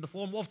revealed in the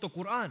form of the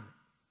Quran.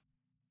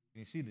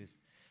 You see this?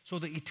 So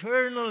the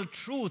eternal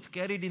truth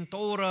carried in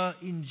Torah,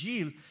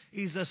 Injil,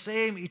 is the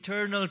same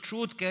eternal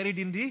truth carried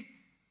in the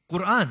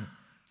Quran.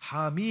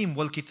 Hamim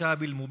wal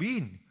kitabil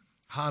mubin.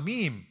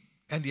 Hamim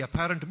and the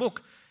apparent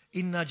book.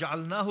 Inna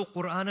ja'alnahu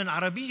Qur'anan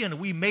Arabiyan.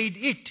 We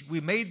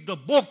made the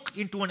book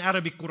into an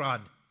Arabic Quran.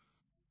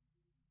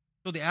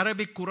 So the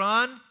Arabic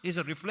Quran is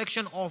a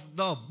reflection of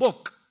the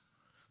book.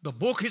 The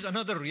book is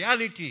another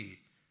reality.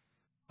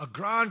 A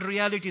grand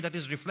reality that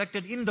is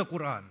reflected in the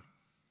Quran.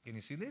 Can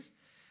you see this?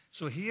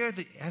 So here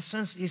the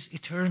essence is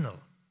eternal.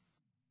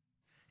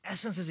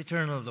 Essence is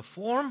eternal. The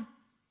form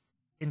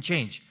can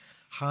change.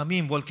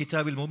 Hamim wal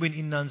kitabil mubin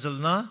inna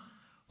anzalna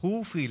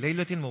hu fi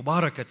laylatin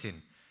mubarakatin.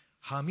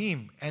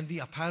 Hamim and the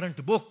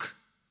apparent book.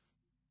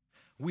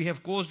 We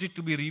have caused it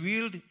to be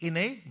revealed in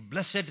a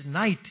blessed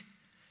night.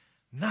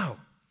 Now,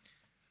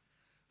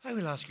 I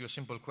will ask you a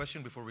simple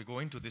question before we go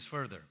into this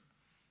further.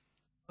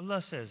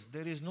 Allah says,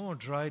 there is no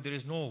dry, there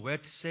is no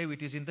wet, save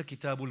it is in the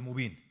Kitabul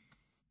Mubin.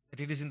 That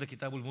it is in the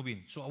Kitabul Mubin.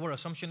 So our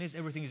assumption is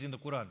everything is in the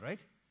Quran, right?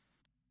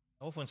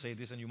 I often say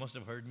this and you must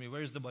have heard me.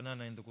 Where is the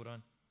banana in the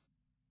Quran?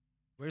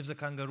 Where is the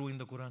kangaroo in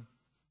the Quran?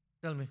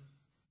 Tell me.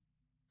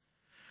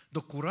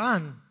 The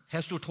Quran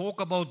has to talk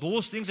about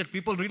those things that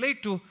people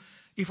relate to.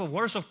 If a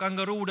verse of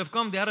kangaroo would have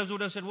come, the Arabs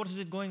would have said, what is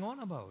it going on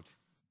about?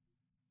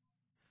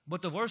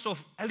 But the verse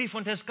of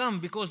elephant has come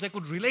because they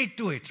could relate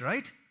to it,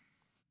 right?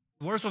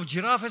 The verse of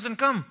giraffe hasn't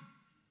come.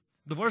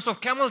 The verse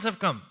of camels have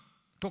come,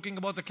 talking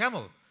about the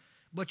camel.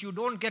 But you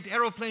don't get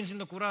aeroplanes in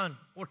the Quran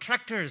or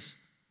tractors.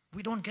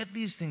 We don't get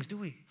these things, do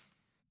we?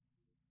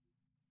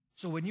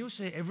 So when you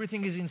say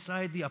everything is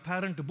inside the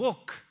apparent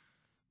book,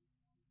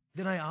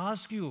 then I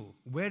ask you,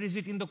 where is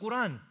it in the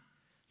Quran?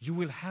 You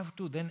will have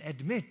to then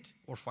admit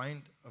or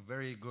find a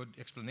very good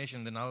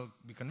explanation, then I'll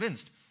be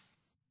convinced.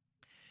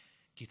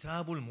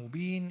 Kitabul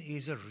Mubin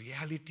is a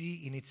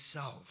reality in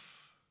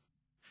itself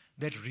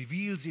that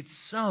reveals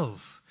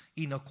itself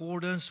in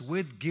accordance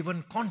with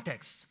given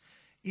contexts,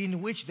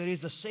 in which there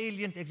is a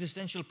salient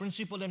existential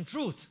principle and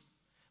truth,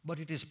 but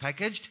it is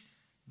packaged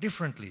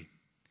differently.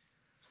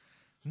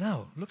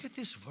 Now, look at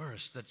this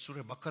verse that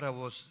Surah Baqarah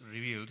was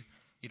revealed.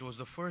 It was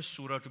the first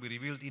surah to be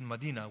revealed in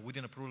Medina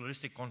within a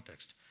pluralistic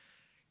context.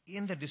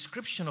 In the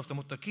description of the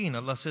muttaqeen,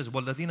 Allah says,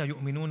 وَالَّذِينَ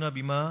يُؤْمِنُونَ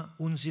بِمَا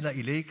أُنزِلَ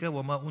إِلَيْكَ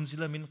وَمَا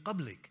أُنزِلَ مِن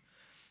قَبْلِكَ.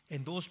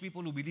 And those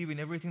people who believe in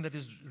everything that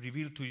is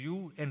revealed to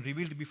you and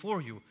revealed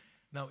before you.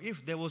 Now,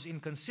 if there was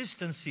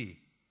inconsistency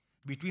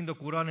between the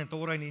Quran and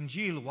Torah and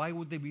Injil, why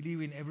would they believe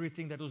in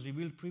everything that was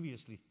revealed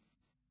previously?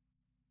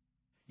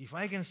 If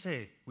I can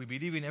say we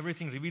believe in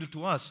everything revealed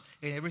to us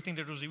and everything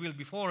that was revealed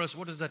before us,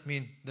 what does that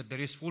mean? That there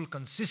is full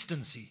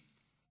consistency.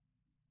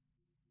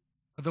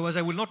 Otherwise,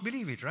 I will not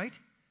believe it, right?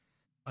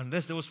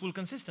 Unless there was full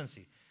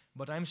consistency.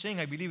 But I'm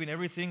saying I believe in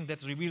everything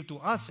that's revealed to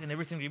us and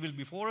everything revealed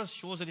before us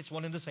shows that it's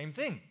one and the same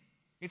thing.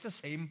 It's the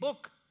same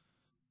book.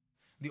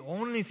 The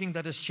only thing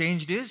that has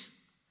changed is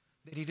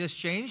that it has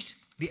changed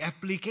the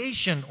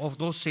application of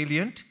those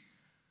salient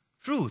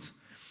truth.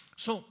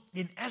 So,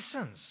 in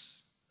essence,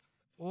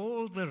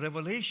 all the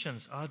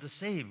revelations are the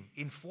same.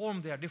 In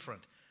form, they are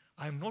different.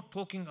 I'm not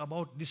talking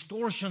about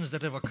distortions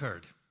that have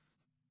occurred.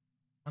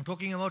 I'm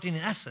talking about in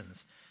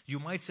essence. You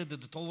might say that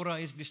the Torah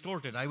is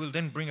distorted. I will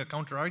then bring a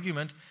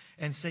counter-argument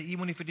and say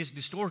even if it is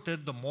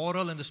distorted, the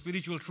moral and the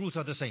spiritual truths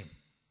are the same.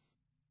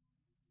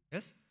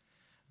 Yes?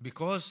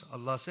 Because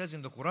Allah says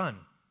in the Quran,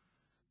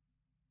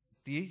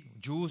 the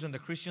Jews and the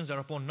Christians are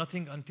upon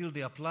nothing until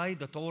they apply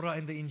the Torah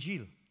and the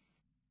Injil.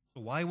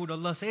 So why would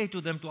Allah say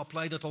to them to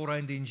apply the Torah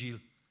and the Injil?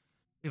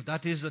 If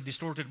that is a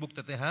distorted book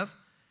that they have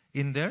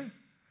in their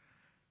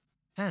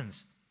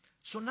hands.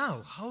 So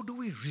now, how do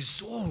we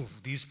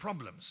resolve these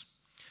problems?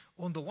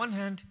 On the one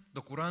hand,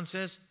 the Quran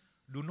says,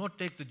 do not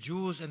take the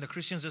Jews and the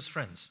Christians as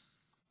friends.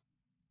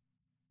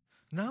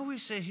 Now we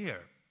say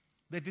here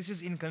that this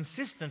is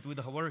inconsistent with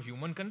our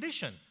human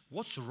condition.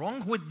 What's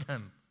wrong with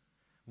them?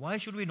 Why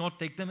should we not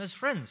take them as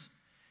friends?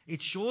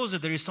 It shows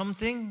that there is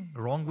something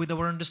wrong with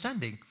our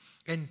understanding.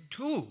 And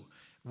two,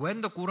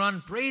 when the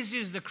Quran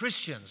praises the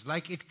Christians,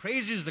 like it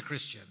praises the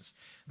Christians,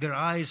 their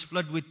eyes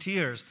flood with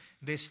tears.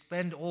 They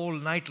spend all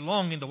night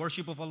long in the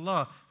worship of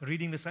Allah,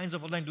 reading the signs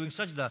of Allah and doing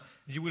sajda.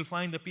 You will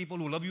find the people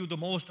who love you the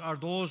most are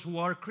those who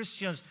are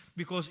Christians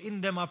because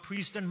in them are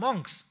priests and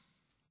monks.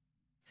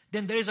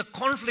 Then there is a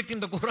conflict in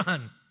the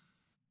Quran.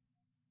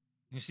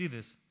 You see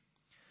this?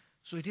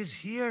 So it is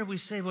here we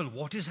say, well,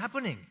 what is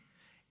happening?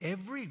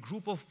 Every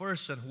group of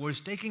person who is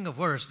taking a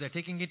verse, they're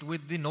taking it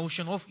with the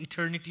notion of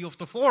eternity of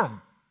the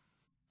form,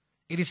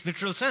 in its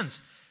literal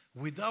sense,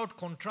 without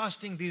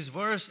contrasting this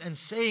verse and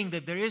saying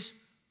that there is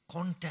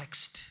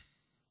context.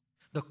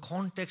 The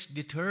context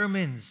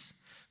determines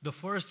the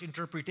first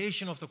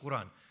interpretation of the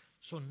Quran.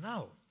 So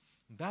now,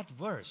 that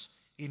verse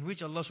in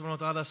which Allah subhanahu wa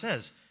ta'ala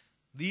says,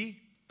 the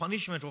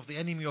punishment of the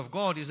enemy of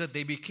God is that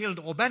they be killed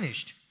or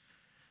banished.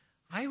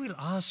 I will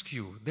ask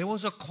you, there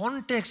was a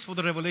context for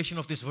the revelation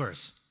of this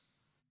verse.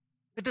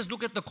 Let us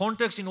look at the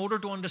context in order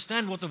to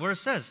understand what the verse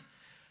says.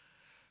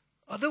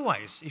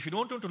 Otherwise, if you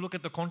don't want to look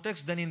at the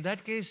context, then in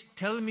that case,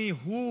 tell me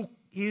who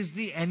is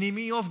the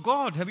enemy of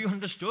God. Have you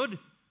understood?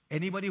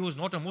 Anybody who is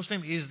not a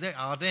Muslim,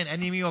 are they an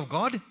enemy of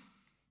God?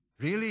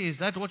 Really? Is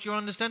that what you're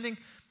understanding?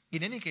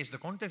 In any case, the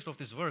context of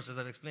this verse, as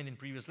I've explained in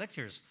previous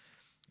lectures,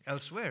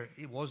 elsewhere,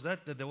 it was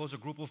that there was a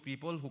group of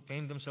people who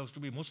claimed themselves to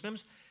be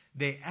Muslims.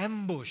 They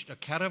ambushed a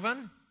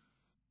caravan,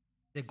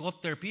 they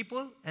got their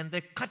people, and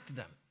they cut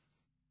them.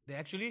 They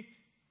actually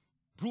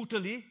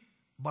brutally,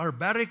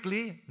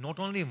 barbarically, not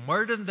only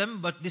murdered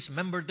them, but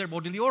dismembered their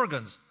bodily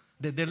organs,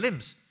 their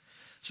limbs.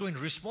 So in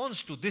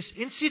response to this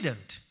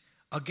incident,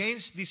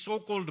 against the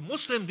so-called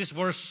Muslim, this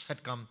verse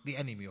had come, the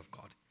enemy of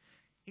God.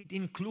 It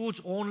includes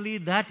only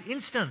that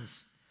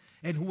instance.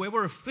 And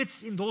whoever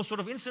fits in those sort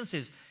of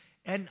instances.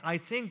 And I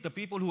think the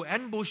people who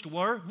ambushed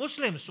were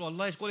Muslims. So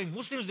Allah is calling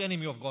Muslims the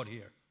enemy of God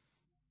here.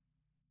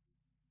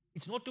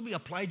 It's not to be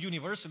applied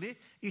universally.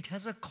 It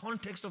has a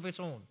context of its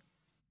own.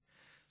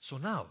 So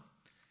now,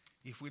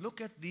 if we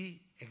look at the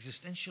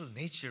existential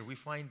nature, we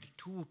find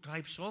two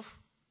types of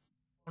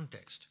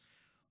context.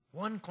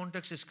 One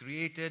context is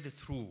created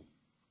through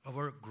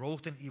our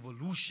growth and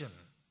evolution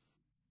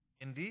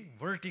in the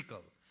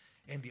vertical.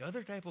 And the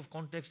other type of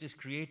context is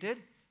created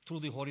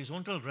through the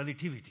horizontal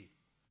relativity.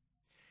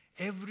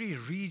 Every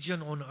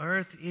region on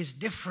earth is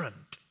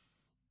different.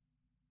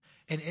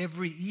 And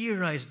every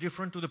era is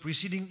different to the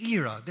preceding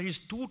era. There is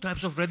two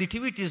types of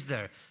relativities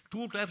there.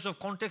 Two types of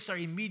contexts are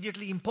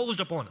immediately imposed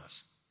upon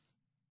us.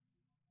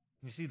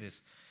 You see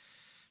this?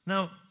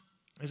 Now,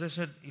 as I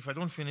said, if I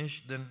don't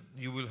finish, then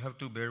you will have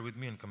to bear with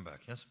me and come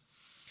back, yes?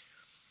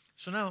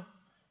 So now,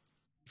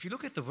 If you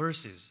look at the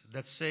verses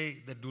that say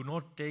that do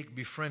not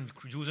befriend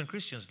Jews and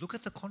Christians, look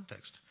at the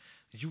context.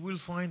 You will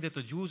find that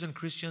the Jews and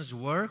Christians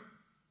were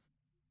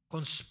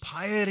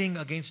conspiring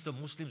against the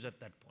Muslims at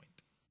that point.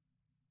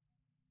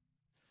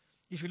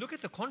 If you look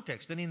at the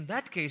context, then in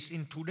that case,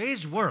 in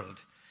today's world,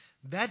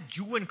 that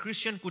Jew and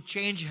Christian could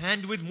change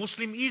hand with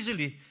Muslim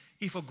easily.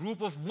 If a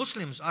group of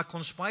Muslims are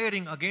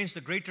conspiring against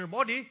the greater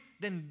body,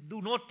 then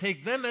do not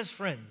take them as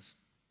friends.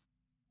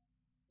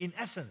 In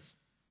essence,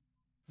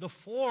 the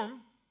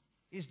form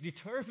is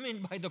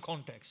determined by the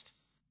context.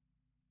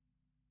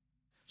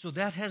 So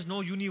that has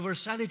no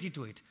universality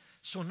to it.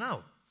 So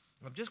now,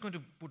 I'm just going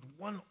to put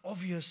one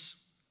obvious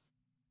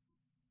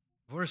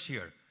verse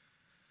here.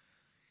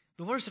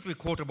 The verse that we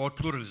quote about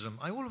pluralism,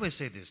 I always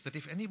say this, that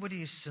if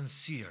anybody is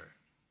sincere,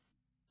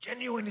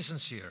 genuinely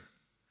sincere,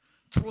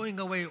 throwing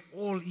away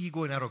all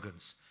ego and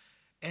arrogance,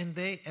 and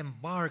they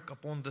embark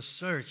upon the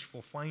search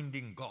for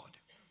finding God,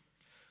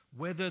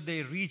 whether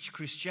they reach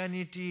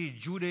Christianity,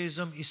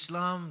 Judaism,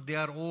 Islam, they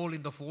are all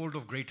in the fold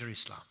of greater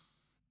Islam.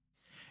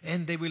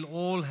 And they will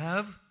all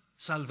have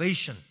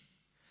salvation.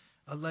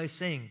 Allah is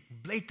saying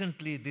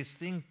blatantly this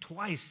thing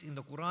twice in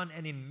the Quran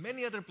and in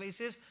many other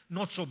places,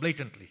 not so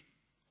blatantly.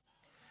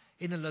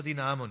 إِنَّ الَّذِينَ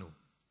آمَنُوا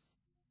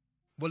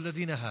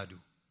وَالَّذِينَ هَادُوا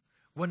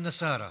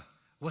وَالنَّصَارَى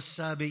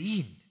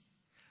وَالسَّابِئِينَ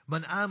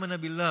مَنْ آمَنَ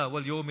بِاللَّهِ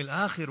وَالْيَوْمِ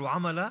الْآخِرِ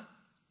وَعَمَلَ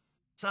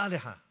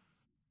صَالِحًا.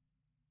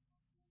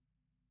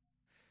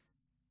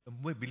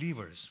 The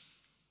believers,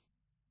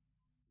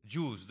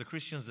 Jews, the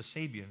Christians, the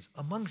Sabians,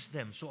 amongst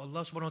them. So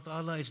Allah subhanahu wa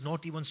ta'ala is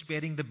not even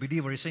sparing the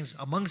believer. He's saying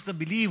amongst the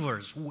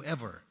believers,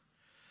 whoever.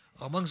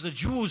 Amongst the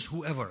Jews,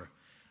 whoever.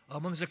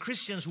 Amongst the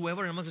Christians,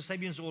 whoever. Amongst the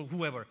Sabians,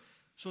 whoever.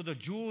 So the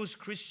Jews,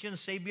 Christian,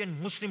 Sabian,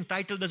 Muslim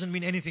title doesn't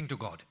mean anything to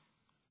God.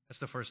 That's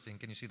the first thing.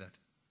 Can you see that?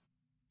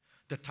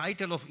 The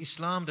title of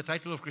Islam, the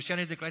title of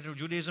Christianity, the title of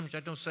Judaism, the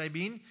title of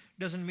Sabian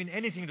doesn't mean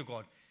anything to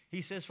God.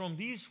 He says from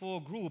these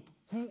four groups,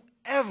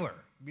 whoever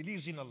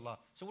believes in Allah.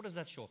 So what does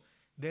that show?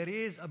 There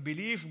is a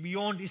belief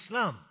beyond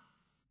Islam.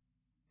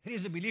 There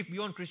is a belief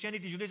beyond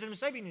Christianity, Judaism, and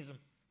Sabianism.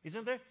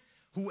 Isn't there?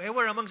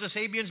 Whoever amongst the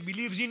Sabians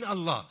believes in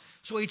Allah.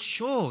 So it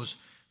shows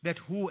that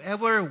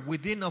whoever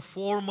within a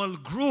formal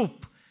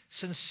group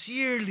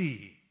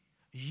sincerely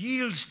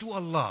yields to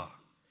Allah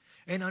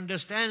and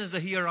understands the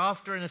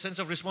hereafter and a sense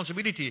of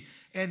responsibility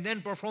and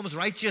then performs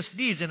righteous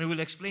deeds, and we will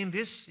explain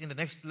this in the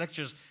next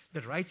lectures,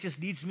 that righteous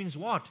deeds means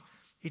what?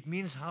 It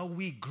means how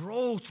we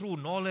grow through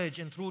knowledge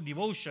and through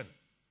devotion,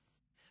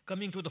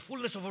 coming to the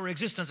fullness of our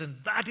existence, and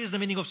that is the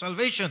meaning of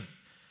salvation.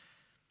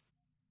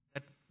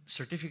 That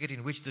certificate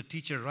in which the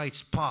teacher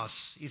writes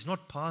pass is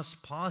not pass.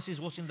 Pass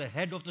is what's in the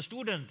head of the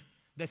student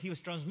that he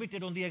was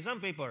transmitted on the exam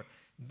paper.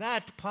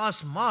 That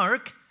pass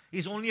mark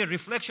is only a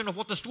reflection of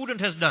what the student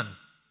has done.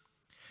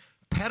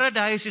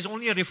 Paradise is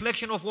only a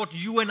reflection of what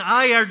you and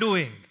I are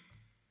doing.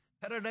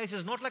 Paradise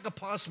is not like a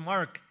pass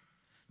mark.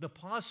 The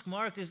pass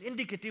mark is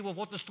indicative of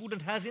what the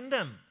student has in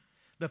them.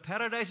 The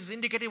paradise is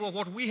indicative of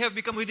what we have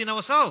become within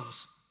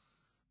ourselves.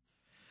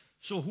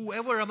 So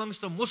whoever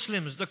amongst the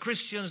Muslims, the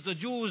Christians, the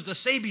Jews, the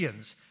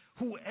Sabians,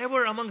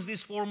 whoever amongst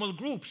these formal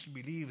groups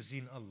believes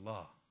in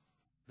Allah,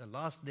 the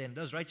last day, and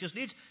does righteous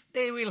deeds,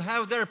 they will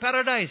have their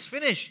paradise.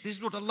 Finish. This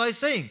is what Allah is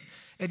saying.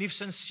 And if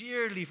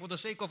sincerely, for the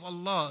sake of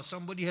Allah,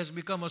 somebody has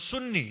become a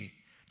Sunni,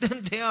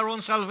 then they are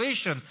on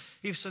salvation.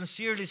 If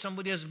sincerely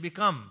somebody has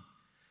become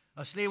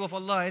a slave of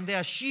Allah and they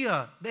are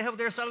Shia, they have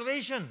their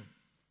salvation.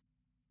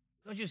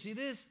 Don't you see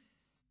this?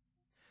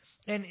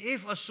 And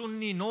if a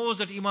Sunni knows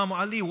that Imam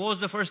Ali was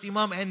the first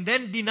Imam and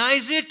then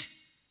denies it,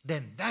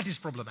 then that is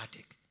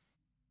problematic.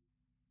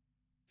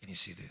 Can you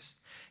see this?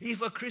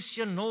 If a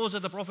Christian knows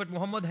that the Prophet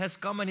Muhammad has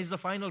come and is the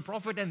final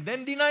prophet and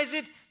then denies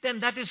it, then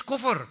that is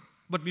kufr.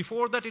 But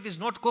before that, it is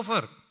not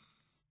kufr.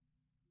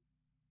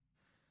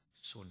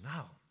 So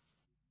now,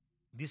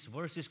 this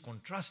verse is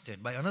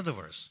contrasted by another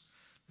verse.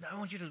 Now I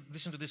want you to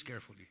listen to this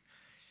carefully.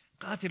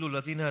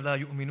 قَاتِلُوا الَّذِينَ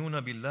لَا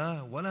يُؤْمِنُونَ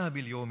بِاللَّهِ وَلَا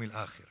بِالْيَوْمِ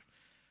الْآخِرِ.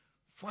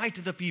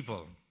 Fight the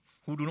people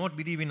who do not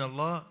believe in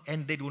Allah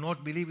and they do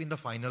not believe in the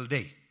final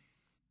day.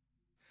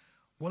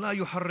 وَلَا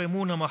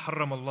يُحَرِّمُونَ مَا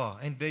حَرَّمَ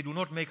اللَّهِ. And they do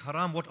not make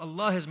haram what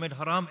Allah has made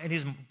haram and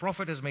His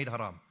Prophet has made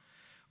haram.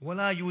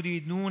 وَلَا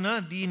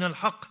يُرِيدُونَ دِينَ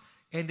الْحَقِّ.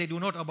 And they do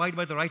not abide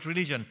by the right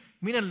religion.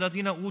 مِنَ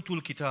الَّذِينَ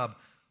أُوتُوا الْكِتَابِ.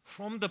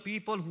 From the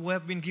people who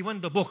have been given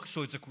the book.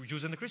 So it's the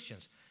Jews and the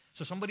Christians.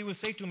 So somebody will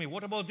say to me,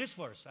 what about this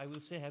verse? I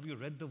will say, have you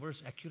read the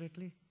verse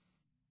accurately?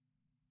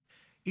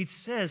 It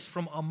says,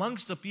 from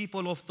amongst the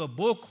people of the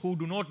book who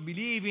do not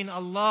believe in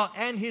Allah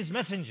and His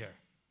Messenger.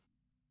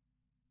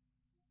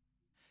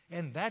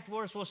 And that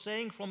verse was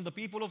saying, from the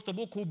people of the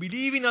book who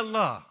believe in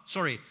Allah.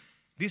 Sorry,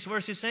 this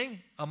verse is saying,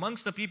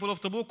 amongst the people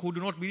of the book who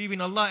do not believe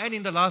in Allah and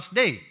in the last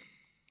day.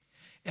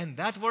 And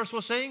that verse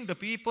was saying, the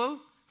people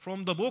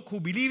from the book who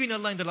believe in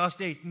Allah in the last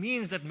day. It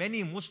means that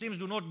many Muslims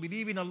do not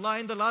believe in Allah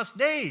in the last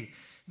day.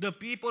 The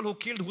people who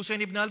killed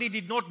Hussein ibn Ali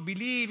did not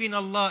believe in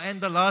Allah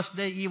and the last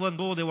day, even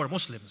though they were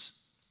Muslims.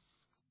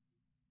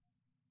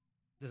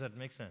 Does that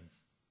make sense?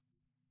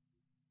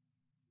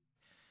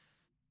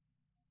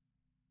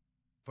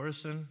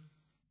 Person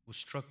who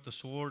struck the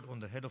sword on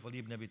the head of Ali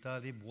ibn Abi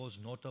Talib was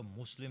not a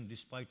Muslim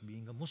despite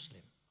being a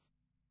Muslim.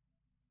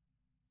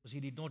 Because he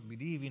did not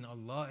believe in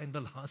Allah and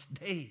the last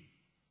day.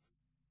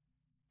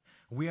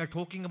 We are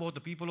talking about the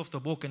people of the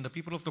book and the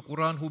people of the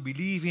Quran who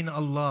believe in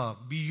Allah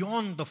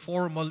beyond the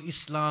formal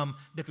Islam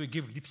that we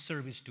give lip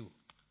service to.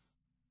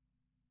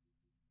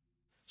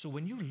 So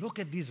when you look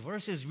at these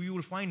verses, you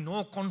will find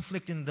no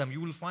conflict in them. You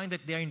will find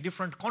that they are in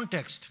different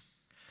context.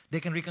 They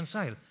can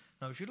reconcile.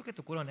 Now if you look at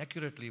the Quran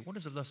accurately, what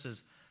does Allah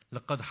says?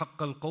 لَقَدْ حَقَّ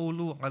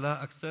الْقَوْلُ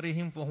عَلَىٰ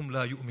أَكْثَرِهِمْ فَهُمْ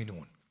لَا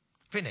يُؤْمِنُونَ.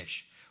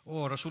 Finish.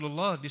 Oh,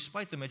 Rasulullah,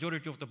 despite the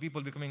majority of the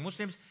people becoming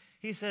Muslims,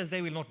 he says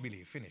they will not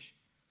believe. Finish.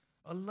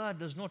 Allah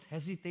does not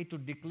hesitate to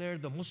declare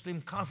the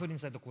Muslim kafir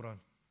inside the Quran.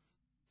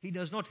 He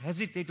does not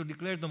hesitate to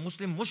declare the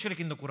Muslim mushrik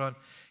in the Quran.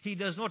 He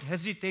does not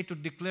hesitate to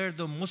declare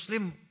the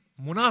Muslim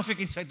munafiq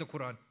inside the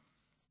Quran.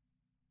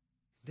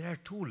 There are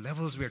two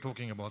levels we are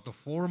talking about, the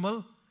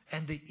formal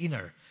and the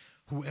inner.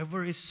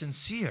 Whoever is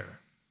sincere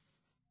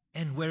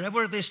and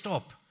wherever they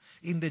stop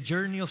in the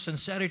journey of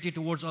sincerity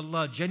towards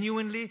Allah,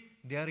 genuinely,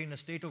 they are in a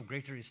state of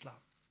greater Islam.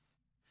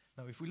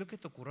 Now, if we look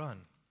at the Quran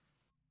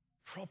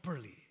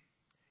properly,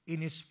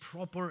 in its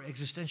proper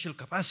existential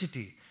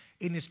capacity,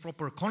 in its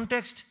proper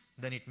context,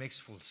 then it makes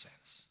full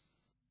sense.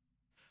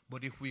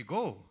 But if we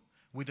go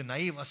with the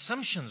naive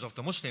assumptions of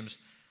the Muslims,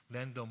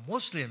 then the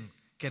Muslim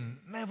can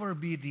never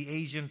be the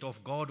agent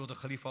of God or the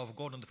Khalifa of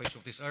God on the face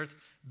of this earth,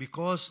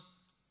 because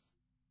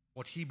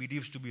what he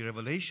believes to be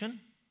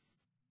revelation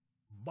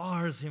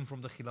bars him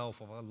from the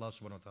khilaf of Allah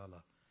subhanahu wa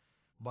ta'ala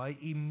by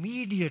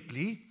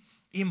immediately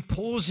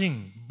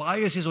imposing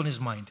biases on his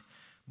mind.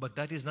 But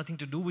that is nothing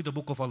to do with the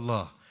book of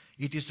Allah.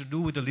 It is to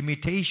do with the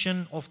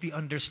limitation of the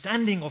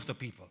understanding of the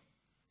people.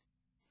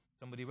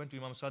 Somebody went to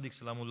Imam Sadiq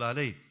Salamullah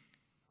alayhi.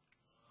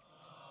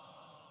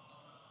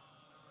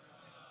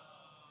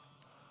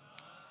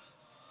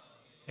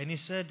 And he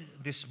said,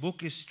 this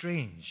book is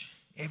strange.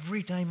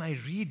 Every time I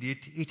read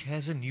it, it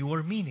has a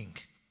newer meaning.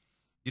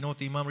 You know what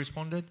the Imam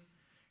responded?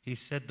 He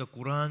said the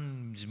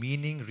Quran's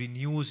meaning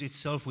renews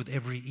itself with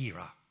every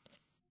era.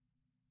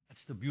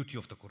 That's the beauty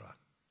of the Quran.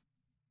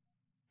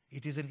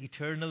 It is an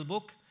eternal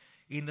book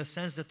in the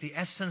sense that the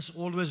essence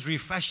always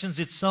refashions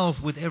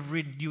itself with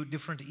every new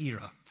different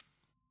era.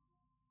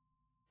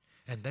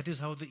 And that is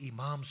how the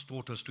Imams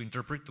taught us to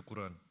interpret the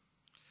Quran.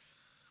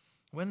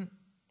 When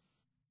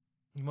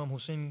Imam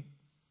Hussein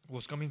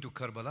was coming to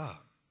Karbala,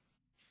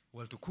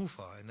 well, to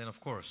Kufa, and then of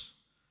course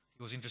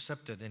he was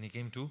intercepted and he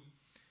came to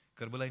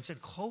Karbala and said,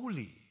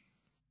 wholly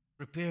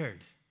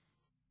prepared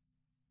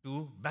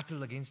to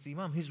battle against the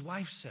Imam. His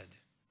wife said,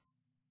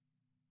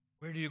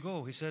 where do you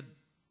go? He said,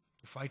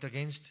 to fight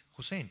against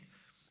Hussein.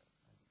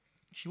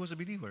 She was a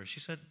believer. She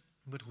said,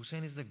 but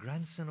Hussein is the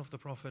grandson of the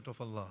Prophet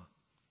of Allah.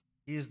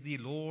 He is the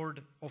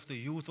Lord of the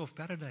youth of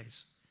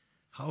paradise.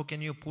 How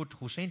can you put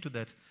Hussein to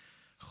death?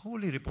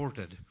 Wholly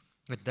reported.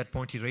 At that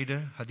point he read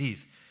a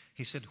hadith.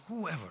 He said,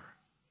 whoever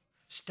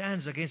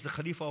stands against the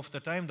Khalifa of the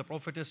time, the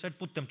Prophet has said,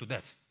 put them to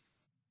death.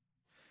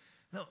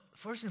 Now,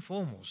 first and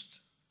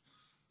foremost,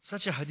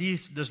 such a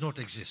hadith does not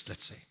exist,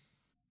 let's say.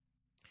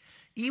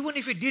 Even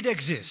if it did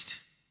exist,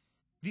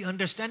 the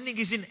understanding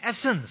is in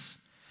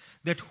essence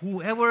that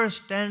whoever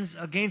stands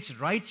against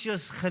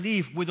righteous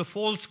Khalif with a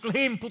false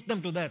claim, put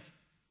them to death.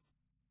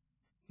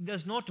 It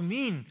does not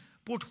mean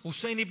put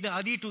Hussein ibn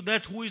Ali to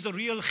death, who is the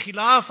real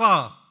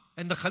Khilafah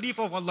and the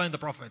Khalifa of Allah and the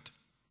Prophet.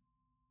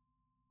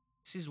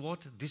 This is what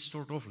this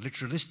sort of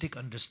literalistic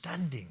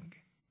understanding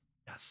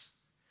does.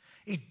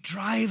 It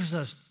drives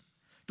us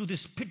to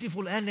this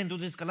pitiful end and to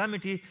this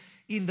calamity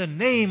in the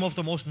name of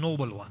the most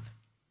noble one.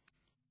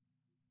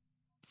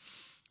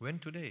 When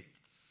today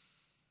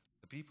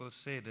the people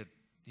say that,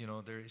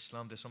 their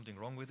Islam, there's something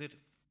wrong with it,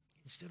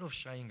 instead of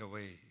shying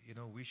away,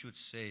 we should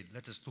say,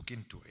 let us look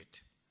into it.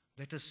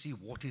 Let us see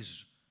what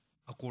is,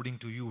 according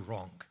to you,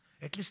 wrong.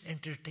 At least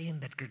entertain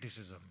that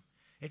criticism.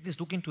 At least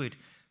look into it,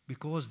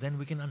 because then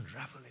we can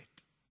unravel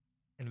it.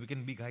 And we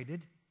can be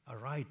guided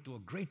aright to a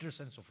greater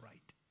sense of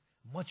right.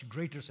 Much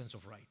greater sense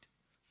of right.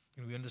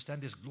 And we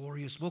understand this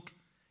glorious book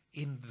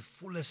in the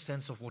fullest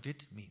sense of what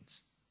it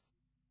means.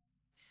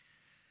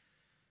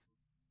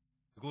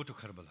 We go to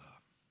Karbala.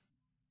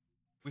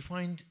 We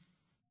find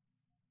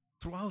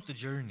throughout the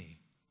journey,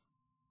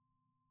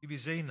 Bibi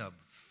Zainab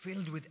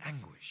filled with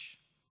anguish.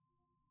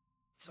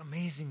 It's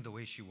amazing the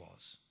way she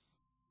was.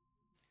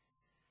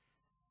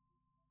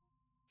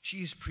 She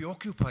is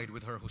preoccupied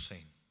with her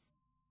Hussein.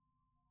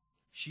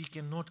 She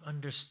cannot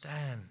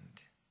understand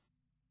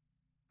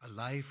a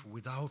life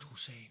without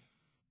Hussein.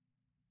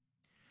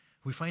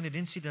 We find an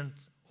incident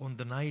on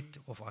the night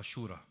of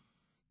Ashura.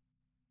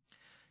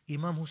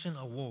 Imam Hussein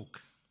awoke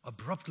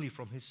abruptly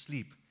from his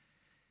sleep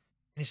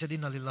and he said,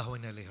 Inna lillahi wa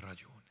inna ilayhi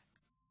raji'un.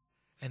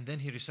 And then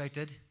he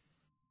recited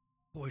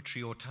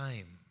poetry or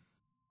time.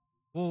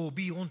 Oh,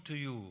 be unto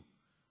you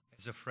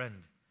as a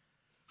friend.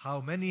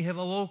 How many have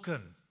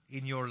awoken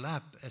in your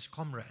lap as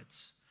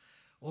comrades,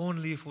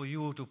 only for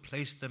you to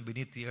place them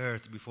beneath the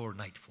earth before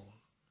nightfall.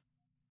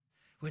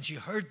 When she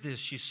heard this,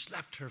 she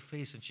slapped her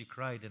face and she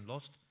cried and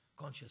lost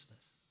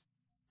consciousness.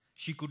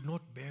 She could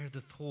not bear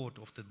the thought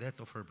of the death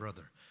of her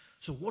brother.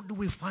 So what do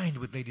we find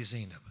with Lady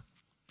Zainab?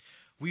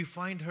 We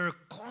find her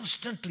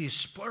constantly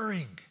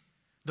spurring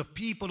the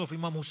people of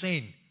Imam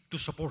Hussein to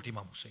support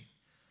Imam Hussein,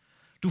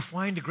 to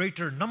find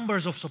greater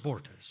numbers of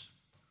supporters.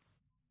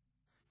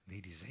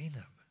 Lady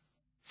Zainab,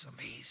 it's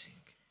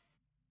amazing.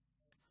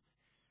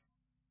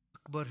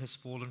 Akbar has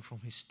fallen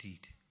from his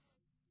steed.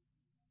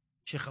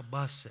 Shaykh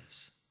Abbas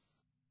says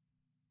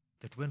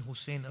that when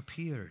Hussein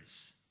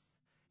appears,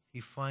 he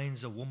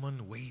finds a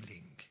woman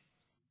wailing.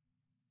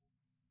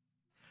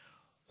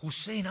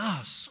 Hussein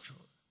asks,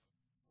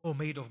 O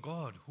maid of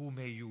God, who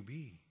may you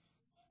be?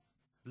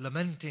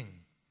 Lamenting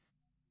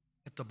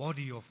at the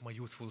body of my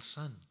youthful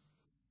son.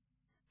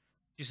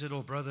 She said,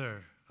 Oh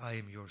brother, I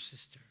am your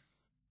sister.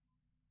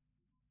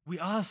 We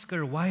ask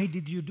her, why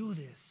did you do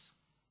this?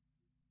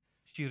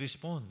 She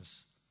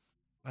responds,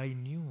 I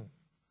knew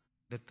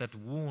that that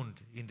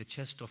wound in the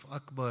chest of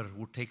Akbar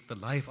would take the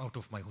life out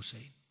of my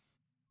Hussein.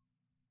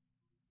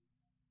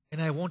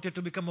 And I wanted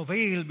to become a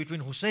veil between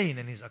Hussein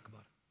and his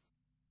Akbar.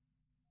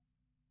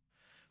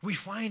 We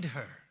find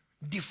her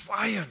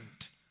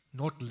defiant,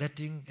 not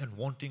letting and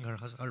wanting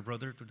her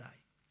brother to die.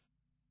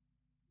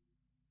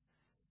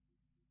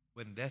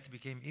 When death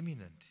became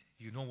imminent,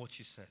 you know what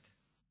she said?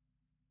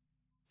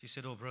 She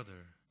said, Oh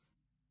brother,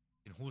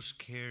 in whose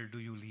care do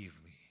you leave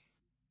me?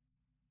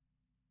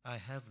 I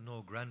have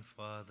no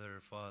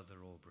grandfather, father,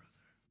 or brother.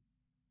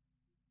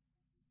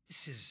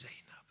 This is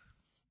Zainab.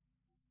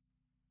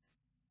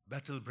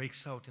 Battle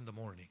breaks out in the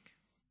morning.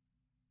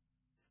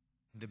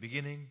 In the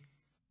beginning,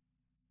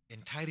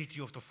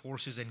 entirety of the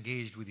forces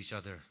engaged with each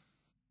other.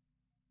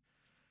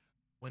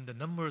 When the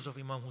numbers of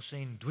Imam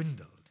Hussein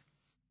dwindled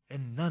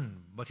and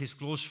none but his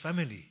close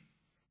family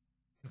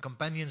and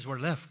companions were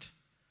left,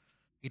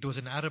 it was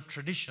an Arab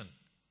tradition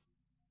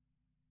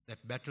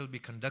that battle be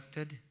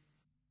conducted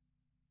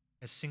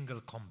as single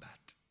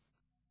combat.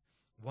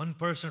 One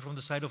person from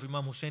the side of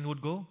Imam Hussein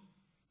would go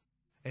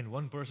and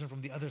one person from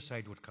the other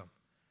side would come.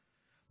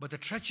 But the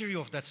treachery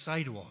of that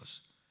side was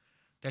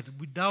that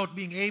without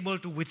being able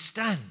to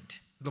withstand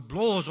the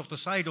blows of the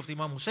side of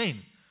Imam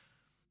Hussein,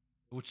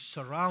 would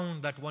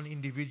surround that one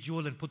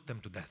individual and put them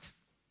to death.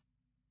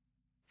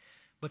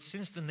 But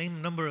since the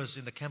numbers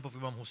in the camp of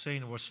Imam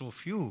Hussein were so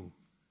few,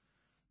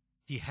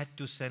 he had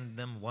to send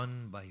them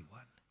one by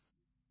one.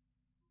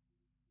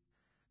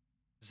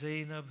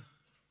 Zainab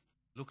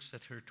looks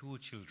at her two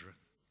children.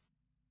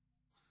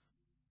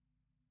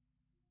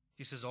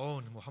 She says,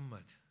 Oh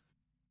Muhammad,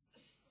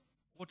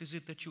 what is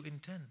it that you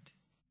intend?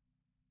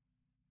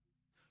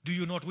 Do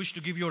you not wish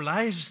to give your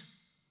lives?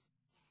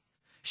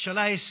 Shall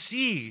I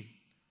see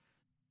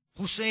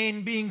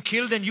Hussein being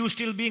killed and you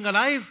still being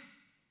alive?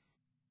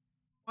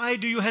 Why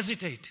do you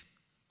hesitate?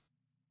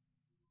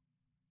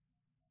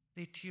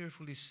 They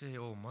tearfully say,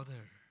 Oh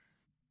mother,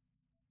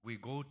 we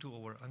go to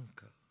our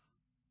uncle.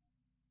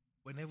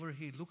 Whenever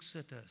he looks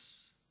at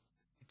us,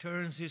 he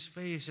turns his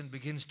face and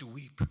begins to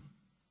weep.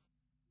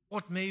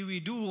 What may we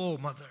do, O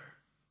mother?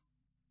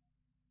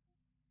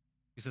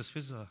 He says,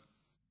 Fizza,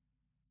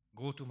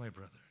 go to my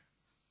brother.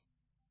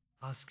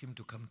 Ask him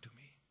to come to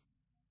me.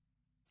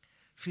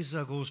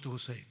 Fizza goes to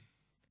Hussein.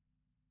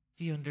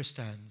 He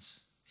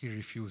understands. He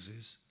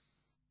refuses.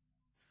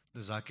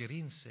 The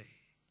Zakirin say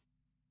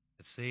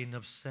that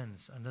Zainab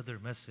sends another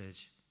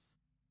message.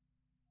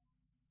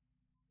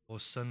 O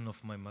son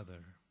of my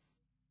mother,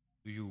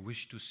 do you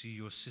wish to see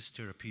your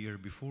sister appear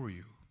before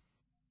you?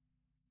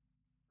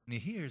 When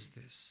he hears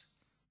this,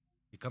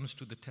 he comes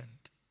to the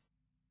tent.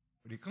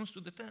 When he comes to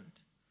the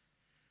tent,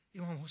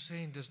 Imam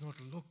Hussein does not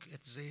look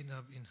at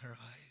Zainab in her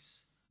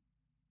eyes.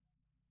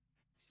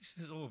 He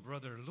says, Oh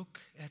brother, look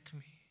at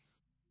me.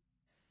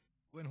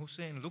 When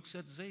Hussein looks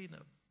at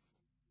Zainab,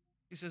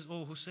 he says,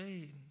 Oh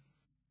Hussein,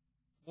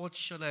 what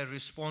shall I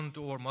respond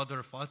to our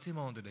mother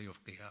Fatima on the day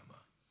of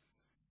Qiyamah?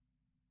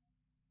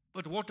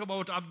 But what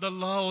about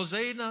Abdullah or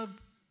Zainab?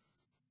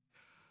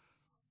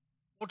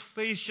 What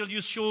face shall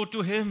you show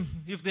to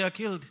him if they are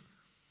killed?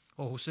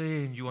 Oh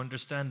Hussein, you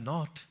understand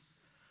not.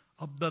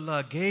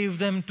 Abdullah gave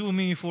them to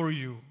me for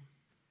you.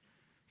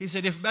 He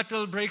said, if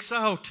battle breaks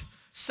out,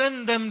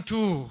 send them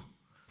too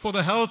for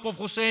the help of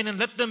Hussein and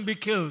let them be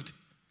killed.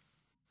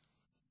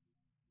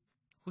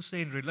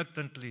 Hussein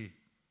reluctantly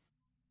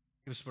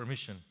gives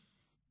permission.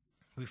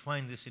 We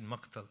find this in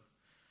Maqtal.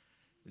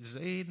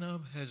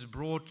 Zainab has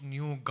brought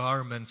new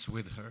garments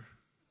with her.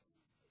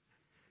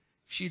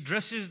 She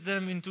dresses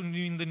them in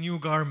the new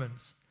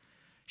garments.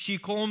 She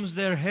combs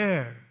their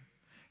hair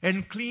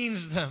and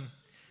cleans them.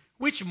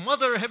 Which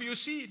mother have you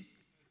seen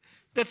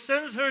that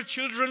sends her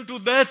children to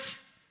death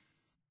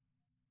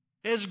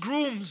as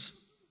grooms?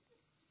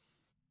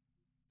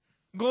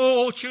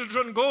 Go, O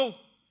children, go.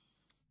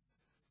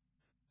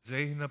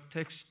 Zainab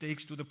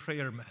takes to the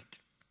prayer mat.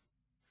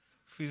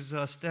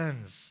 Fizza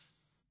stands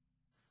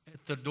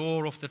at the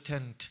door of the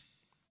tent.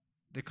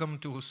 They come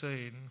to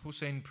Hussein.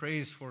 Hussein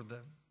prays for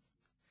them.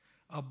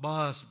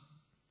 Abbas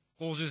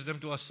causes them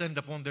to ascend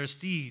upon their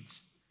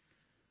steeds.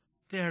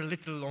 They are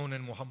little on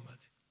in Muhammad.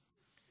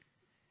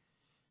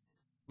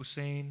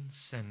 Hussein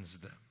sends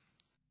them.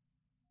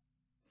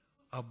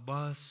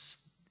 Abbas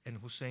and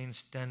Hussein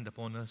stand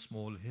upon a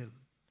small hill,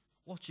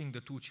 watching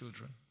the two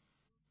children.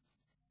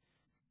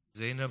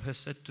 Zainab has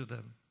said to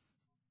them,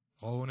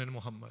 Harun and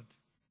Muhammad,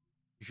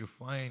 if you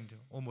find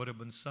Umar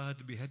ibn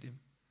Saad, behead him.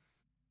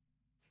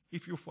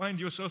 If you find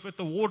yourself at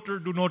the water,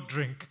 do not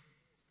drink.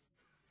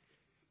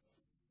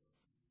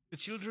 The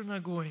children are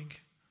going.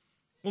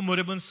 Umar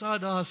ibn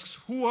Saad asks,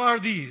 who are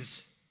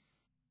these?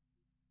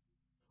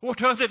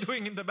 What are they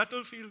doing in the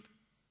battlefield?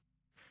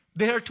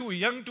 They are too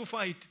young to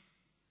fight.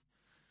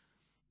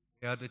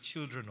 They are the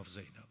children of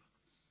Zainab.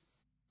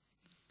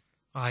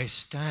 I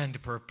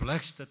stand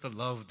perplexed at the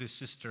love this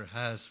sister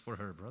has for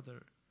her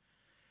brother,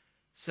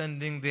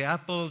 sending the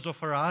apples of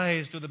her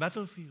eyes to the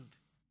battlefield.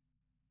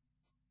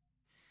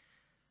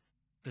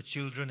 The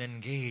children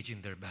engage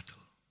in their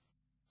battle.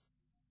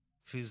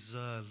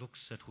 Fizza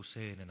looks at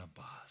Hussein and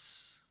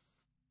Abbas.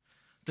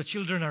 The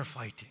children are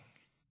fighting.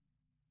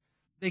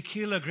 They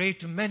kill a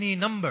great many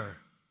number.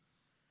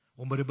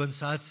 Umar ibn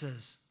Saad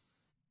says,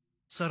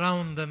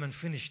 surround them and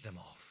finish them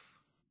off.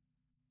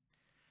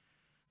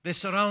 They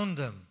surround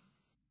them.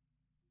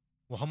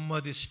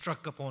 Muhammad is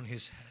struck upon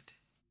his head.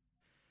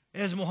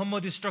 As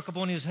Muhammad is struck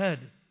upon his head,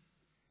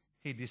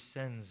 he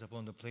descends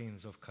upon the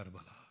plains of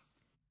Karbala.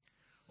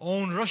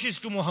 Aun rushes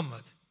to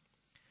Muhammad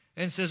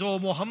and says, "Oh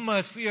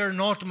Muhammad, fear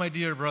not, my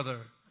dear brother.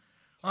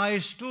 I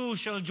too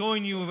shall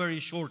join you very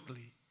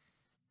shortly."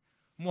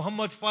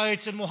 Muhammad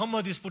fights and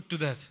Muhammad is put to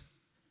death.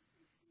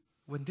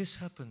 When this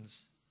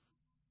happens,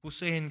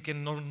 Hussein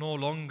can no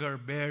longer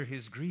bear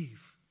his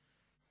grief.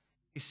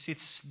 He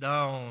sits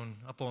down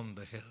upon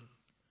the hill.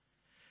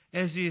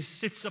 As he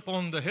sits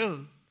upon the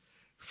hill,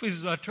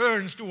 Fizza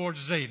turns towards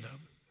Zainab.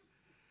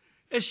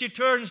 As she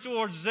turns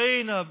towards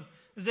Zainab,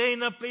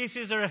 Zainab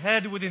places her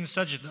head within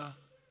sajda.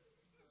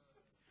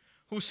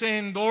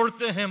 Hussain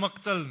दौड़ते हैं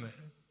मक्तल में.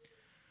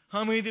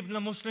 हामिद इब्न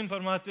मुस्लिम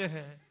फरमाते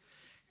हैं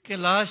कि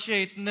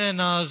लाशें इतने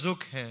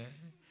नाजुक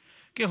हैं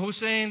कि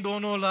हुसैन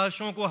दोनों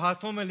लाशों को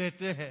हाथों में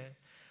लेते हैं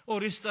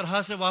और इस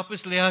तरह से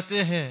वापस ले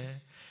आते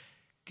हैं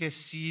कि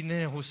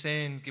सीने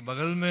हुसैन के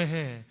बगल में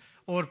हैं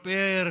और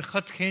पैर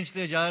खत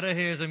खींचते जा रहे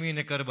हैं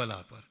ज़मीन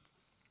करबला पर.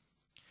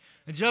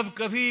 जब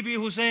कभी भी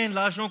हुसैन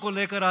लाशों को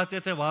लेकर आते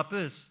थे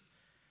वापस,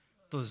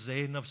 तो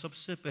ज़ैनब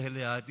सबसे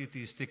पहले आती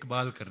थी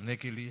इस्तिकबाल करने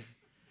के लिए.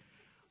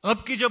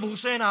 अब की जब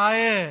हुसैन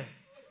आए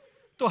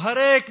तो हर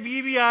एक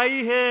बीवी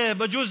आई है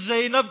बजुज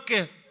ज़ैनब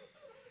के.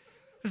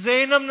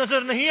 ज़ैनब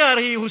नजर नहीं आ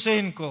रही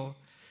हुसैन को.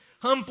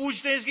 हम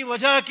पूछते हैं इसकी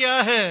वजह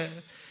क्या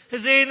है.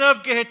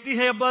 ज़ैनब कहती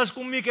है, अब्बास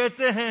कुम्मी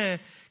कहते हैं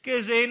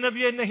कि ज़ैनब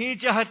ये नहीं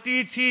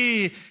चाहती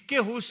थी कि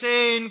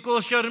हुसैन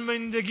को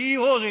शर्मिंदगी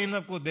हो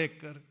ज़ैनब को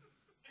देखकर.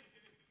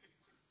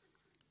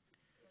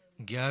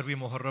 11वीं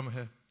मुहर्रम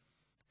है.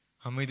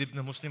 हमीद इब्न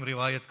मुस्लिम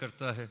रिवायत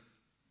करता है,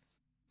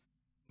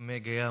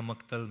 मैं गया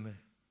मक्तल में.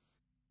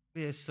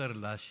 बेसर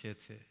लाशें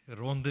थे,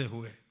 रोंदे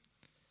हुए.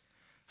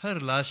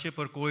 हर लाशे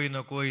पर कोई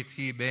न कोई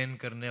थी बैन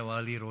करने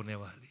वाली, रोने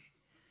वाली.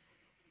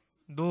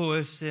 2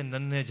 ऐसे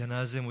नन्हे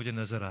जनाजे मुझे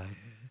नजर आए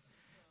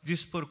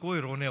जिस पर कोई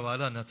रोने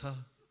वाला न था.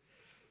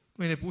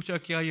 मैंने पूछा,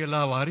 क्या ये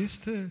लावारिस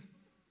थे?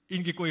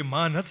 इनकी कोई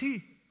मां न थी?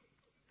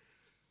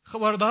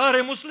 खबरदार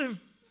है मुस्लिम,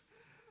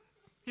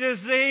 ये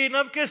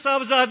ज़ैनब के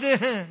साहबजादे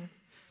हैं.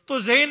 तो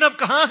ज़ैनब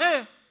कहां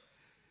है?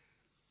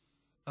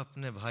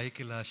 अपने भाई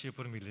की लाशे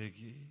पर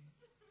मिलेगी.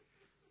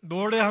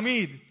 दौड़े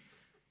हमीद,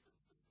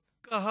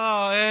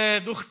 कहा, ए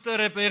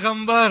दुख्तर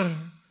पैगंबर,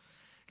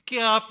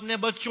 क्या आपने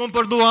बच्चों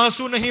पर 2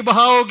 आंसू नहीं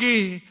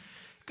बहाओगी?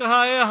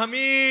 कहा, ए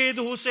हमीद,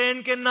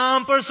 हुसैन के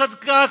नाम पर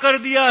सदका कर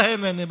दिया है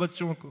मैंने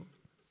बच्चों को.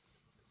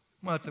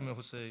 मातम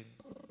हुसैन.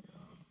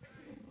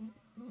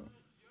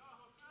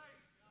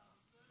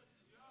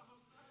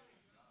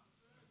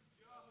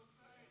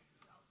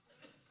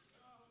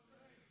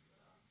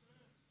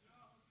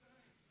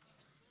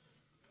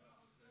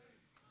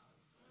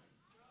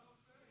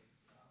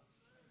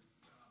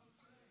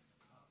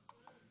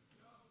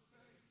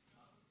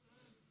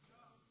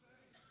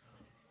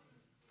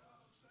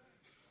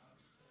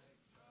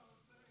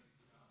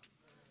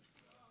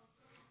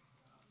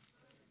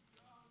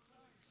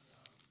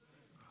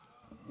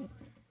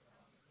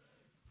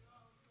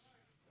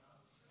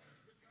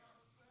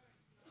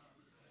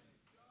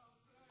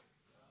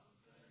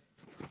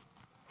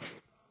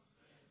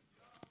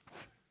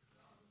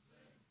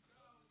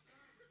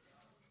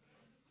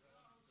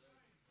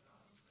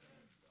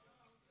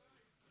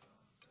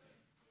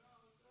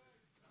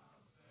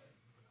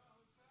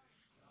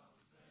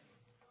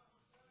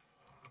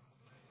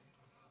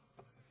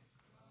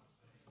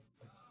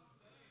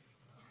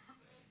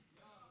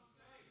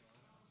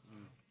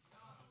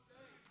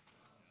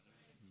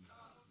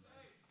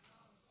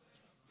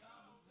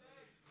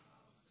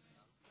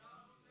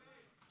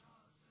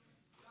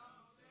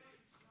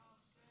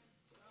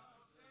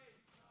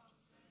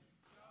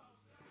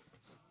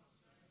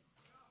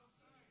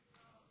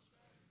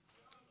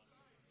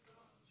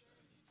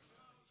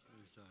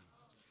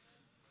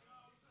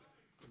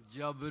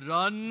 जब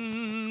रन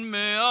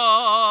में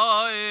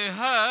आए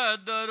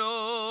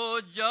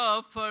हैदरो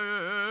जाफर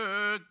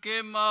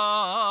के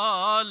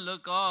माल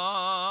का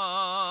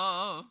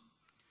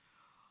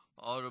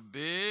और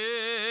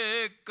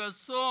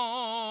बेकसों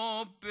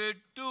पे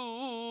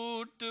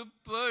टूट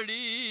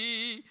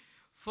पड़ी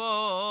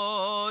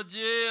फौज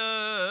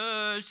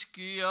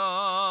अश्किया